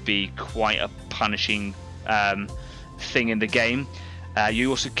they would be quite a punishing thing in the game. You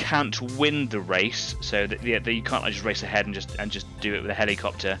also can't win the race, so that you can't just race ahead and just do it with a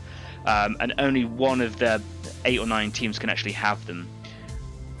helicopter. And only one of the 8 or 9 teams can actually have them.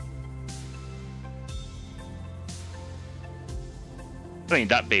 I mean,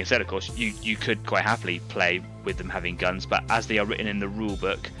 that being said, of course, you could quite happily play with them having guns, but as they are written in the rule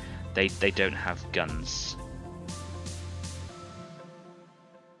book, they don't have guns.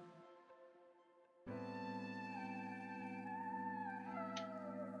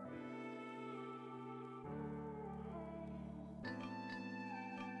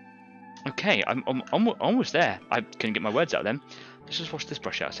 Okay, I'm almost there. I couldn't get my words out then. Let's just wash this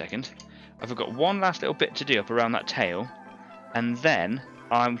brush out a second. I've got one last little bit to do up around that tail, and then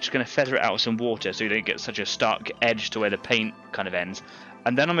I'm just going to feather it out with some water so you don't get such a stark edge to where the paint kind of ends.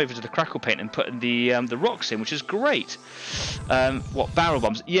 And then I'm over to the crackle paint and putting the rocks in, which is great. What, barrel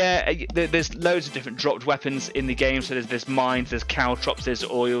bombs? Yeah, there's loads of different dropped weapons in the game. So there's mines, there's caltrops, there's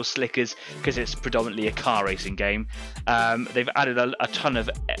oil slickers, because it's predominantly a car racing game. They've added a ton of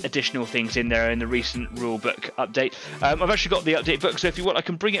additional things in there in the recent rulebook update. I've actually got the update book, so if you want, I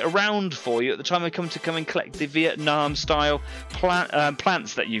can bring it around for you at the time I come and collect the Vietnam-style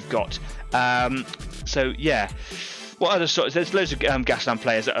plants that you've got. So yeah. What other sorts? There's loads of Gasland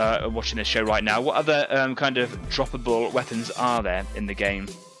players that are watching this show right now. What other kind of droppable weapons are there in the game?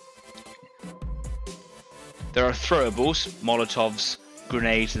 There are throwables, Molotovs,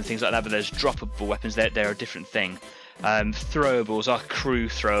 grenades, and things like that. But there's droppable weapons. They're a different thing. Throwables are crew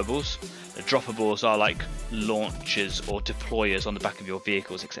throwables. The droppables are like launchers or deployers on the back of your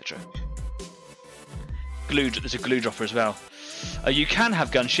vehicles, etc. There's a glue dropper as well. You can have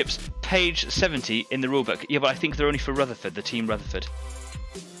gunships, page 70 in the rulebook. Yeah, but I think they're only for Rutherford, the team Rutherford.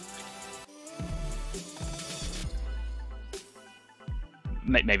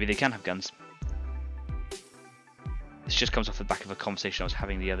 Maybe they can have guns. This just comes off the back of a conversation I was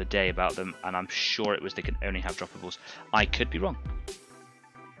having the other day about them, and I'm sure it was they can only have droppables. I could be wrong.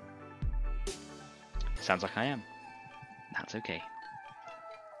 Sounds like I am. That's okay.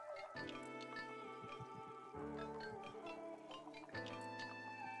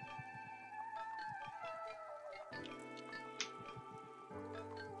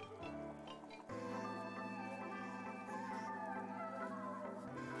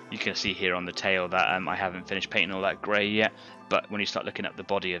 You can see here on the tail that I haven't finished painting all that grey yet, but when you start looking at the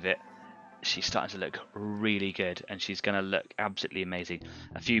body of it, she's starting to look really good, and she's going to look absolutely amazing.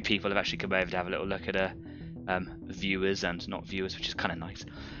 A few people have actually come over to have a little look at her, viewers and not viewers, which is kind of nice.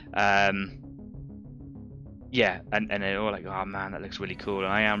 Yeah, and they're all like, "Oh man, that looks really cool,"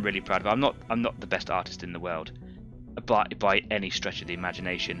 and I am really proud of it. I'm not the best artist in the world, by any stretch of the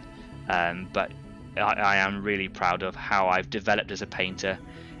imagination, but I am really proud of how I've developed as a painter.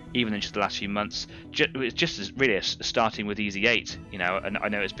 Even in just the last few months, it's just as really starting with Easy 8, you know. And I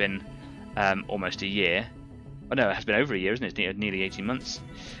know it's been almost a year. Oh no, it has been over a year, isn't it? It's nearly 18 months.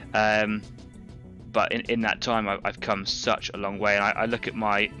 But in that time, I've come such a long way. And I look at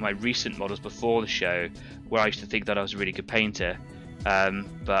my recent models before the show, where I used to think that I was a really good painter,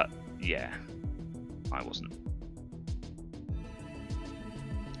 but yeah, I wasn't.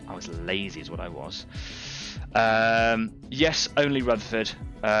 I was lazy, is what I was. Yes, only Rutherford.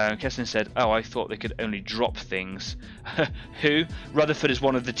 Keston said, "Oh, I thought they could only drop things." Who? Rutherford is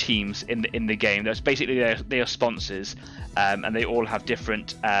one of the teams in the game. That's basically they are sponsors, and they all have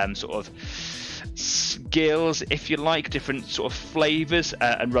different sort of skills, if you like, different sort of flavors.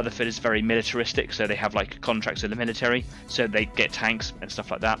 And Rutherford is very militaristic, so they have like contracts with the military, so they get tanks and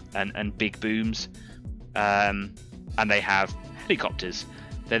stuff like that, and big booms, and they have helicopters.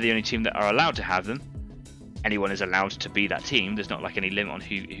 They're the only team that are allowed to have them. Anyone is allowed to be that team. There's not like any limit on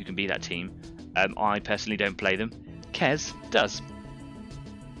who can be that team. I personally don't play them. Kez does,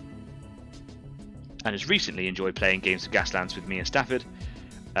 and has recently enjoyed playing games of Gaslands with me and Stafford,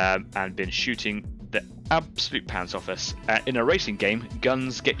 and been shooting the absolute pants off us. In a racing game,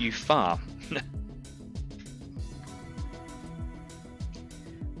 guns get you far.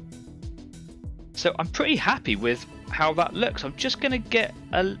 So I'm pretty happy with how that looks. I'm just going to get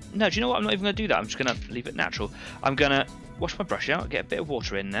a... No, do you know what? I'm not even going to do that. I'm just going to leave it natural. I'm going to wash my brush out, get a bit of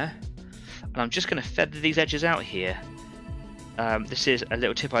water in there, and I'm just going to feather these edges out here. This is a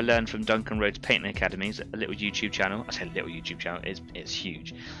little tip I learned from Duncan Rhodes Painting Academy. It's a little YouTube channel. I say little YouTube channel. It's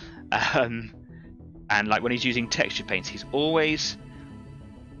huge. And like when he's using texture paints, he's always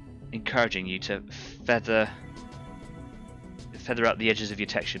encouraging you to feather out the edges of your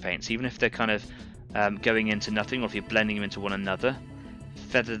texture paints, even if they're kind of going into nothing, or if you're blending them into one another.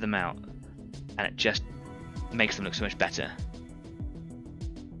 Feather them out, and it just makes them look so much better.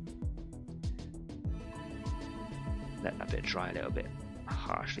 Let that bit dry a little bit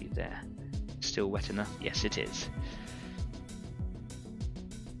harshly there. Still wet enough? Yes, it is.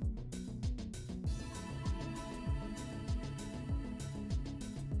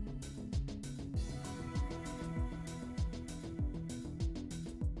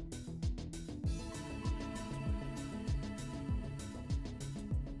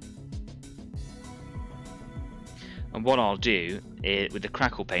 And what I'll do with the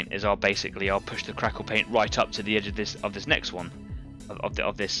crackle paint is I'll push the crackle paint right up to the edge of this next one, of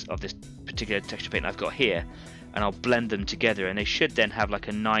this particular texture paint I've got here, and I'll blend them together, and they should then have like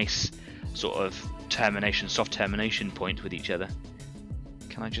a nice sort of soft termination point with each other.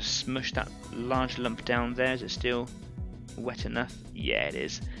 Can I just smush that large lump down there? Is it still wet enough? Yeah, it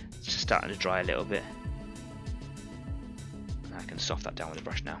is. It's just starting to dry a little bit. I can soft that down with a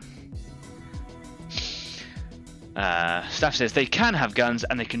brush now. Staff says they can have guns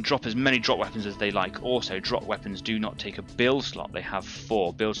and they can drop as many drop weapons as they like. Also, drop weapons do not take a build slot. They have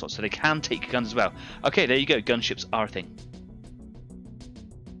 4 build slots, so they can take guns as well. Okay, there you go. Gunships are a thing.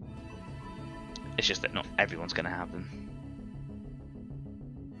 It's just that not everyone's going to have them.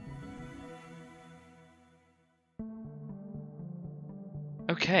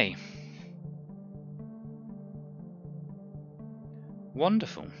 Okay.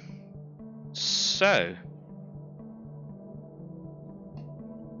 Wonderful. So...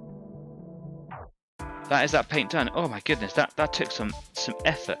 that is that paint done. Oh my goodness, that took some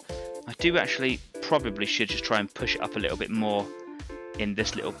effort. I do actually probably should just try and push it up a little bit more in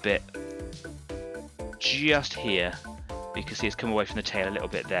this little bit just here, because see, it's come away from the tail a little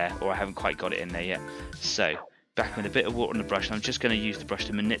bit there, or I haven't quite got it in there yet. So back with a bit of water on the brush, and I'm just going to use the brush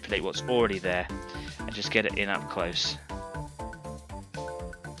to manipulate what's already there and just get it in up close.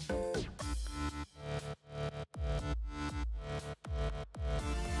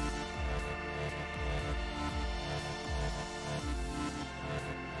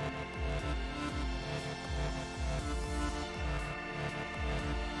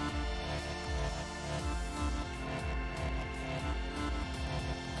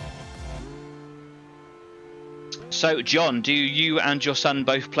 So, John, do you and your son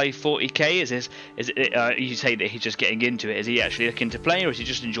both play 40k? Is it you say that he's just getting into it? Is he actually looking to play, or is he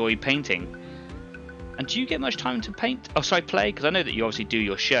just enjoy painting? And do you get much time to paint? Oh, sorry, play? Because I know that you obviously do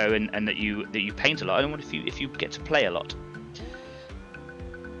your show and that you paint a lot. I don't know if you get to play a lot.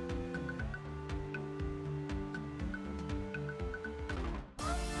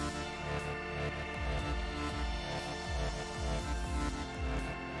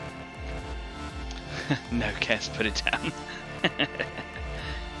 No, Kes, put it down.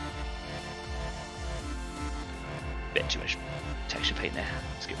 Bit too much texture paint there.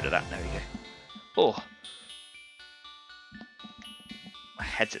 Let's get rid of that. There we go. Oh, my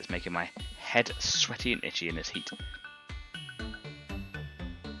headset's making my head sweaty and itchy in this heat.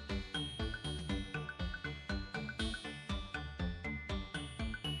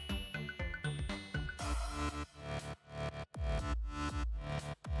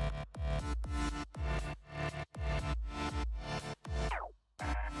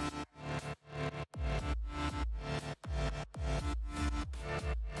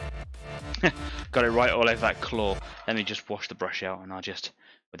 got it right all over that claw. Let me just wash the brush out, and I'll just,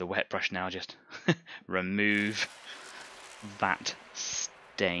 with a wet brush now, just remove that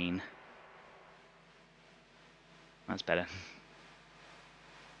stain. That's better.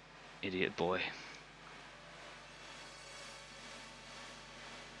 Idiot boy.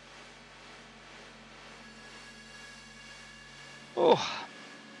 Oh,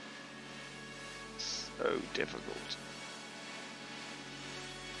 so difficult.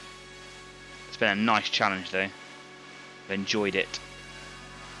 It's been a nice challenge though. I've enjoyed it,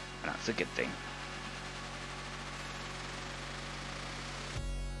 and that's a good thing.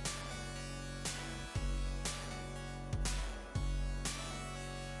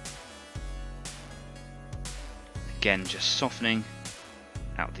 Again, just softening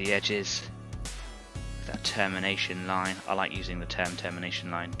out the edges. That termination line. I like using the term termination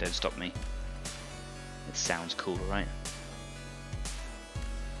line. Don't stop me. It sounds cool, right?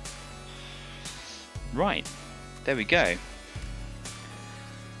 Right. There we go.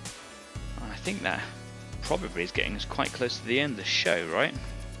 I think that probably is getting us quite close to the end of the show, right?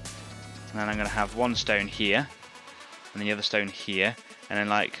 And then I'm going to have one stone here, and the other stone here, and then,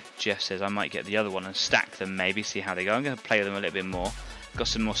 like Jeff says, I might get the other one and stack them, maybe, see how they go. I'm going to play with them a little bit more. Got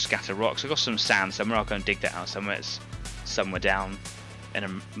some more scatter rocks. I've got some sand somewhere. I'll go and dig that out somewhere. It's somewhere down in a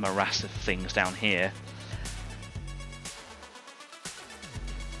morass of things down here.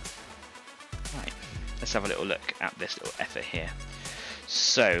 Right, let's have a little look at this little effort here.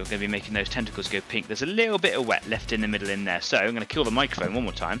 So, we're going to be making those tentacles go pink. There's a little bit of wet left in the middle in there. So, I'm going to kill the microphone one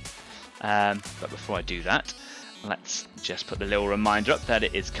more time. But before I do that, let's just put the little reminder up that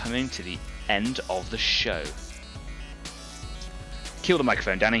it is coming to the end of the show. Kill the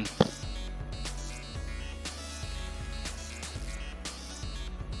microphone, Danny.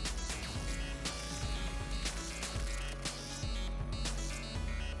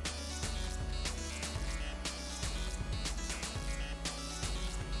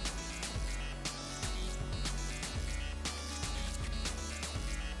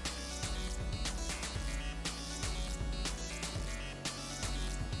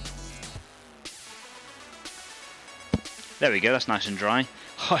 There we go, that's nice and dry.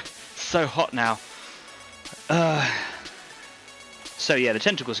 Oh, it's so hot now. So yeah, the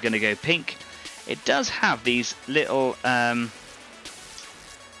tentacles are going to go pink. It does have these little, I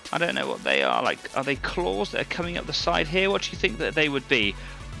don't know what they are. Like, are they claws that are coming up the side here? What do you think that they would be?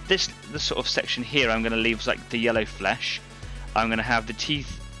 The sort of section here I'm going to leave like the yellow flesh. I'm going to have the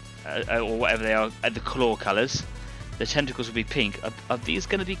teeth, or whatever they are, the claw colours. The tentacles will be pink. Are these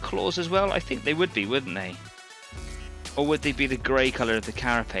going to be claws as well? I think they would be, wouldn't they? Or would they be the grey colour of the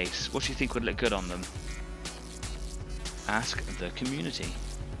carapace? What do you think would look good on them? Ask the community.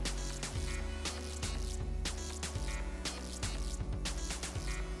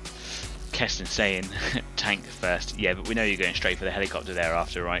 Keston saying tank first. Yeah, but we know you're going straight for the helicopter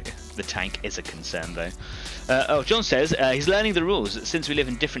thereafter, right? The tank is a concern though. Oh, John says he's learning the rules. Since we live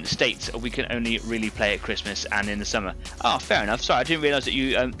in different states, we can only really play at Christmas and in the summer. Oh, fair enough. Sorry, I didn't realise that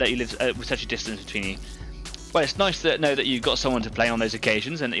you live with such a distance between you. Well, it's nice to know that you've got someone to play on those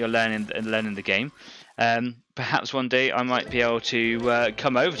occasions and that you're learning the game. Perhaps one day I might be able to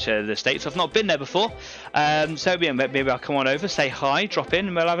come over to the States. I've not been there before, so yeah, maybe I'll come on over, say hi, drop in,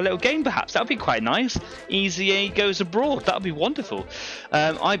 and we'll have a little game perhaps. That would be quite nice. Easy goes abroad. That would be wonderful.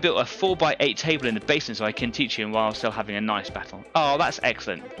 I built a 4x8 table in the basement so I can teach you while still having a nice battle. Oh, that's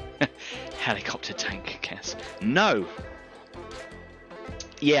excellent. Helicopter tank, Kess. No.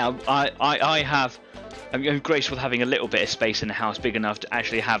 Yeah, I have... I'm grateful for having a little bit of space in the house, big enough to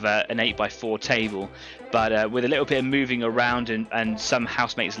actually have an 8x4 table. But with a little bit of moving around and some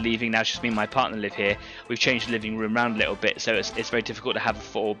housemates leaving, now it's just me and my partner live here. We've changed the living room around a little bit, so it's very difficult to have a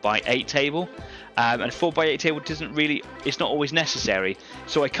 4x8 table. And a 4x8 table it's not always necessary.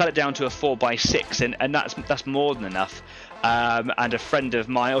 So I cut it down to a 4x6, and that's more than enough. And a friend of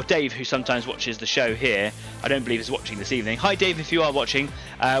mine, or Dave, who sometimes watches the show here, I don't believe is watching this evening. Hi Dave, if you are watching.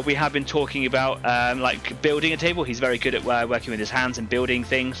 We have been talking about like building a table. He's very good at working with his hands and building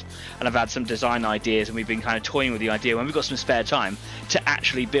things, and I've had some design ideas, and we've been kind of toying with the idea when we've got some spare time to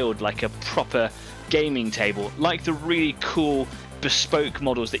actually build like a proper gaming table, like the really cool bespoke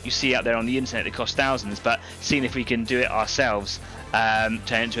models that you see out there on the internet that cost thousands, but seeing if we can do it ourselves, turn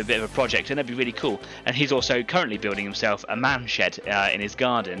it into a bit of a project, and that'd be really cool. And he's also currently building himself a man shed in his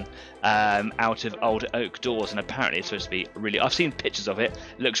garden out of old oak doors, and apparently it's supposed to be really... I've seen pictures of it.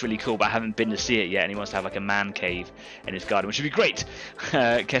 It looks really cool, but I haven't been to see it yet, and he wants to have like a man cave in his garden, which would be great.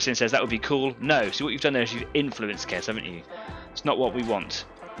 Kessin says that would be cool. No, so what you've done there is you've influenced Kes, haven't you? It's not what we want.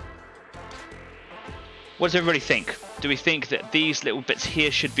 What does everybody think? Do we think that these little bits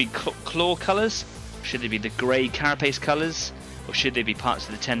here should be claw colours? Should they be the grey carapace colours? Or should they be parts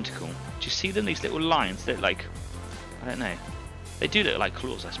of the tentacle? Do you see them, these little lines? They're like, I don't know. They do look like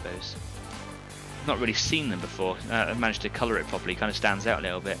claws, I suppose. I've not really seen them before. I've managed to colour it properly. Kind of stands out a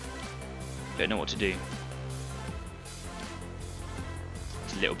little bit. Don't know what to do.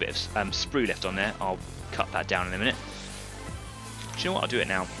 There's a little bit of sprue left on there. I'll cut that down in a minute. Do you know what? I'll do it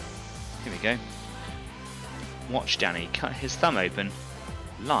now. Here we go. Watch Danny cut his thumb open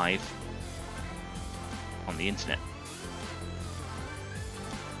live on the internet.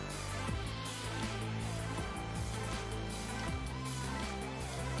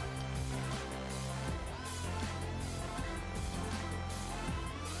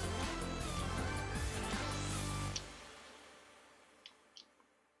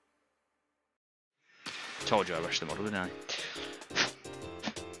 Told you I rushed the model, didn't I?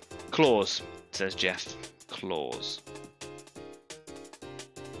 Claws, says Jeff. Claws.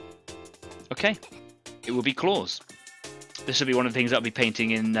 Okay, it will be claws. This will be one of the things I'll be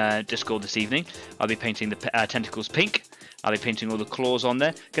painting in Discord this evening. I'll be painting the tentacles pink. I'll be painting all the claws on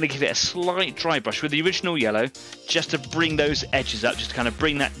there. Going to give it a slight dry brush with the original yellow, just to bring those edges up, just to kind of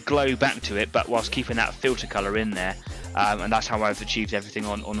bring that glow back to it, but whilst keeping that filter colour in there. And that's how I've achieved everything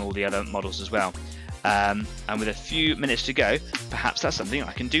on all the other models as well. And with a few minutes to go, perhaps that's something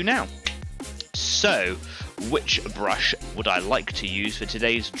I can do now. So, which brush would I like to use for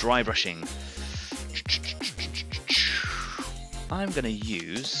today's dry brushing? I'm going to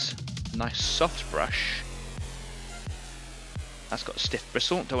use a nice soft brush. That's got a stiff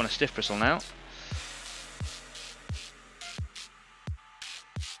bristle. Don't want a stiff bristle now.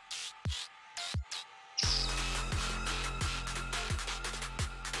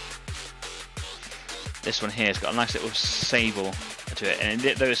 This one here has got a nice little sable to it, and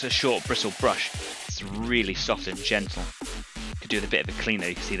though it's a short bristle brush, it's really soft and gentle. Could do with a bit of a cleaner.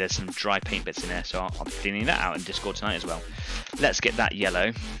 You can see there's some dry paint bits in there, so I'll be cleaning that out in Discord tonight as well. Let's get that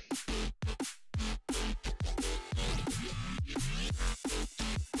yellow.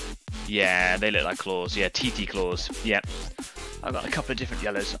 Yeah, they look like claws. Yeah, teethy claws. Yeah. I've got a couple of different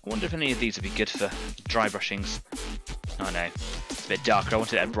yellows. I wonder if any of these would be good for dry brushings. Oh no, it's a bit darker. I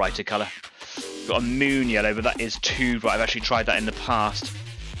wanted a brighter colour. Got a moon yellow, but that is too bright. I've actually tried that in the past.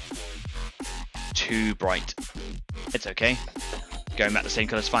 Too bright. It's okay. Going back the same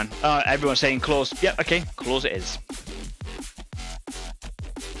colour's fine. Everyone's saying claws. Yep, okay, claws it is.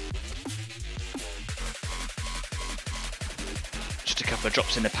 Just a couple of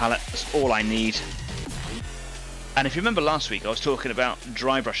drops in the palette. That's all I need. And if you remember last week, I was talking about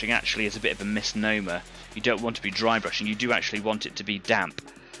dry brushing actually as a bit of a misnomer. You don't want to be dry brushing. You do actually want it to be damp.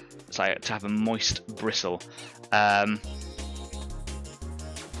 So to have a moist bristle.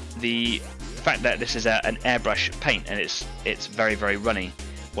 The fact that this is an airbrush paint and it's very, very runny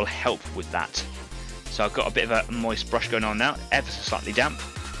will help with that. So I've got a bit of a moist brush going on now, ever so slightly damp.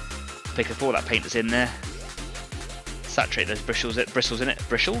 Pick up all that paint that's in there, saturate those bristles in it,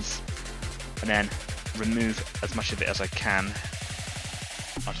 and then remove as much of it as I can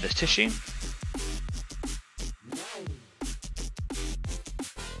onto this tissue.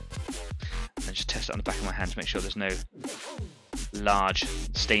 Just test it on the back of my hand to make sure there's no large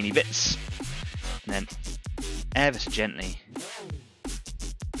stainy bits, and then ever so gently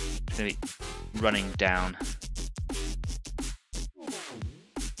going to be running down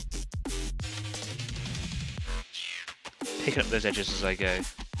picking up those edges as I go.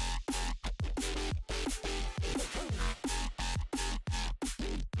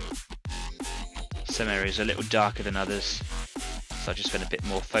 Some areas are a little darker than others, so I just spend a bit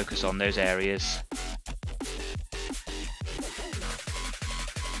more focus on those areas.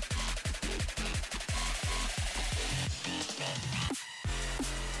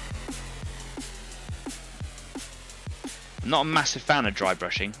 I'm not a massive fan of dry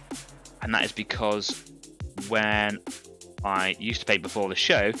brushing, and that is because when I used to paint before the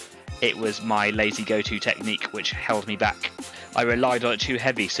show, it was my lazy go-to technique which held me back. I relied on it too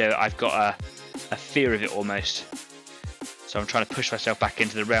heavy, so I've got a fear of it almost. So I'm trying to push myself back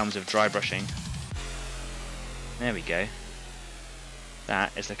into the realms of dry brushing. There we go.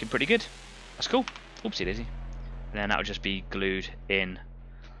 That is looking pretty good. That's cool. Oopsie daisy. And then that will just be glued in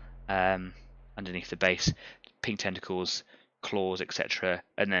underneath the base. Pink tentacles, claws, etc.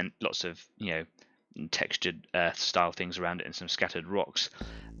 And then lots of, you know, textured earth style things around it and some scattered rocks.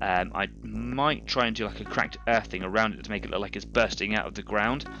 I might try and do like a cracked earth thing around it to make it look like it's bursting out of the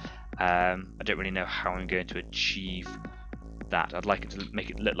ground. I don't really know how I'm going to achieve that. I'd like it to make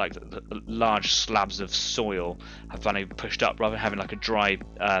it look like the large slabs of soil have finally pushed up rather than having like a dry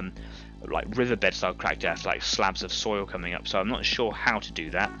like riverbed style cracked death, like slabs of soil coming up. So I'm not sure how to do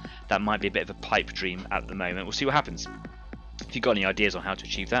that. That might be a bit of a pipe dream at the moment. We'll see what happens. If you've got any ideas on how to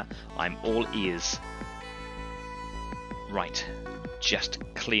achieve that, I'm all ears. Right, just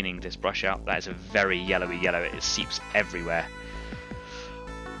cleaning this brush out. That is a very yellowy yellow. It seeps everywhere.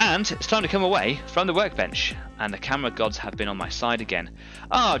 And it's time to come away from the workbench, and the camera gods have been on my side again.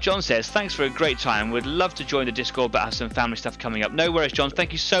 Ah, John says, thanks for a great time. Would love to join the Discord, but have some family stuff coming up. No worries, John.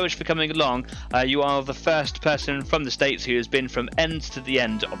 Thank you so much for coming along. You are the first person from the States who has been from end to the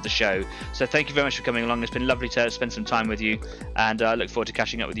end of the show. So thank you very much for coming along. It's been lovely to spend some time with you, and I look forward to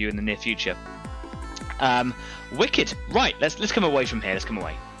catching up with you in the near future. Wicked. Right, let's come away from here. Let's come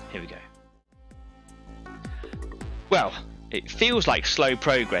away. Here we go. Well, it feels like slow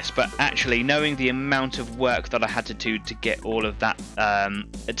progress, but actually knowing the amount of work that I had to do to get all of that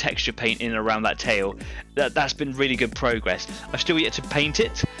texture paint in and around that tail, that's been really good progress. I've still yet to paint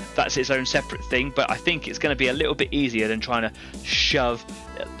it. That's its own separate thing, but I think it's going to be a little bit easier than trying to shove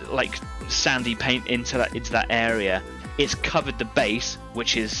like sandy paint into that area. It's covered the base,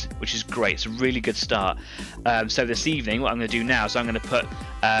 which is great. It's a really good start. So this evening, what I'm going to do now is I'm going to put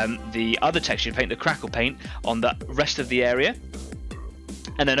the other texture paint, the crackle paint, on the rest of the area,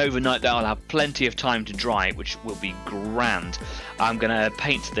 and then overnight I'll have plenty of time to dry, which will be grand. I'm going to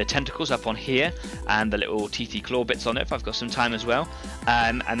paint the tentacles up on here and the little teethy claw bits on it if I've got some time as well,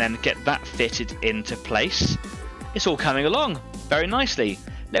 and then get that fitted into place. It's all coming along very nicely.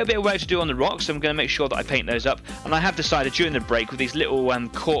 A little bit of work to do on the rocks, so I'm going to make sure that I paint those up. And I have decided during the break with these little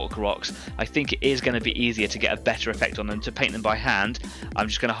cork rocks, I think it is going to be easier to get a better effect on them. To paint them by hand, I'm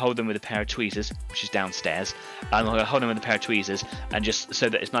just going to hold them with a pair of tweezers, which is downstairs. I'm going to hold them with a pair of tweezers, and just so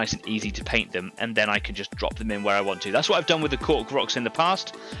that it's nice and easy to paint them, and then I can just drop them in where I want to. That's what I've done with the cork rocks in the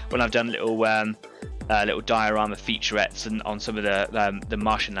past, when I've done little diorama featurettes and on some of the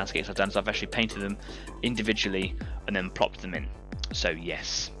Martian landscapes I've done. So I've actually painted them individually and then plopped them in. So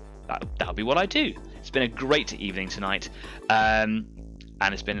yes, that'll be what I do. It's been a great evening tonight, and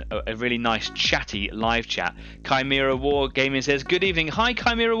it's been a really nice chatty live chat. Chimera Wargaming says, good evening. Hi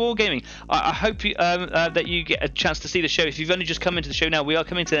Chimera Wargaming. I hope you, that you get a chance to see the show. If you've only just come into the show now, we are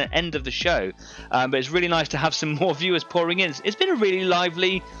coming to the end of the show, but it's really nice to have some more viewers pouring in. It's been a really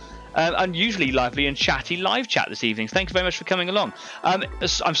lively, unusually lively and chatty live chat this evening. Thank you very much for coming along.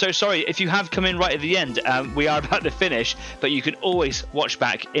 I'm so sorry if you have come in right at the end. We are about to finish, but you can always watch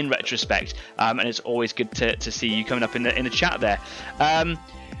back in retrospect, and it's always good to see you coming up in the chat there.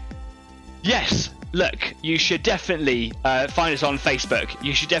 Yes, look, you should definitely find us on Facebook.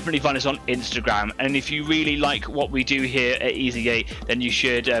 You should definitely find us on Instagram. And if you really like what we do here at Easy8, then you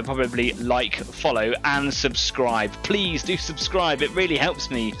should probably like, follow, and subscribe. Please do subscribe. It really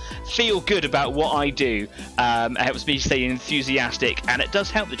helps me feel good about what I do. It helps me stay enthusiastic, and it does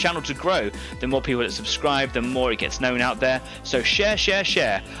help the channel to grow. The more people that subscribe, the more it gets known out there. So share, share,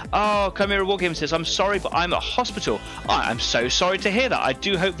 share. Oh, Chimera Wargame says, I'm sorry, but I'm at hospital. I'm so sorry to hear that. I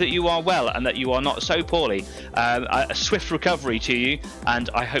do hope that you are well and that you are not so poorly. A swift recovery to you, and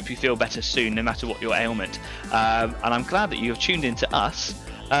I hope you feel better soon, no matter what your ailment. And I'm glad that you have tuned in to us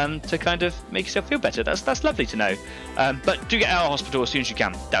to kind of make yourself feel better. That's lovely to know. But do get out of hospital as soon as you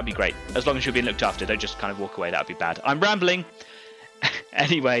can. That'd be great. As long as you're being looked after. Don't just kind of walk away. That'd be bad. I'm rambling.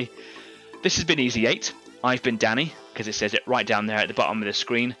 Anyway, this has been Easy8. I've been Danny, because it says it right down there at the bottom of the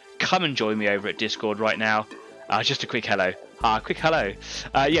screen. Come and join me over at Discord right now. Just a quick hello. Quick hello.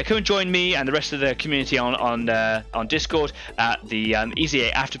 Yeah, come and join me and the rest of the community on Discord at the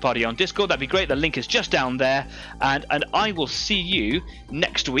Easy8 After Party on Discord. That'd be great. The link is just down there. And I will see you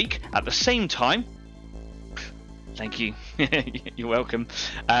next week at the same time. Thank you. You're welcome.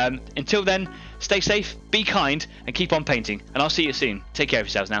 Until then, stay safe, be kind, and keep on painting. And I'll see you soon. Take care of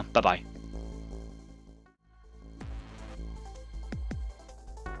yourselves now. Bye-bye.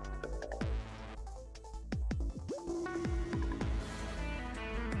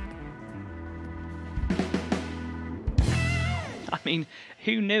 I mean,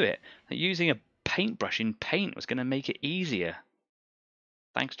 who knew it? That using a paintbrush in paint was going to make it easier.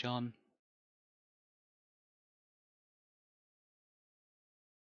 Thanks, John.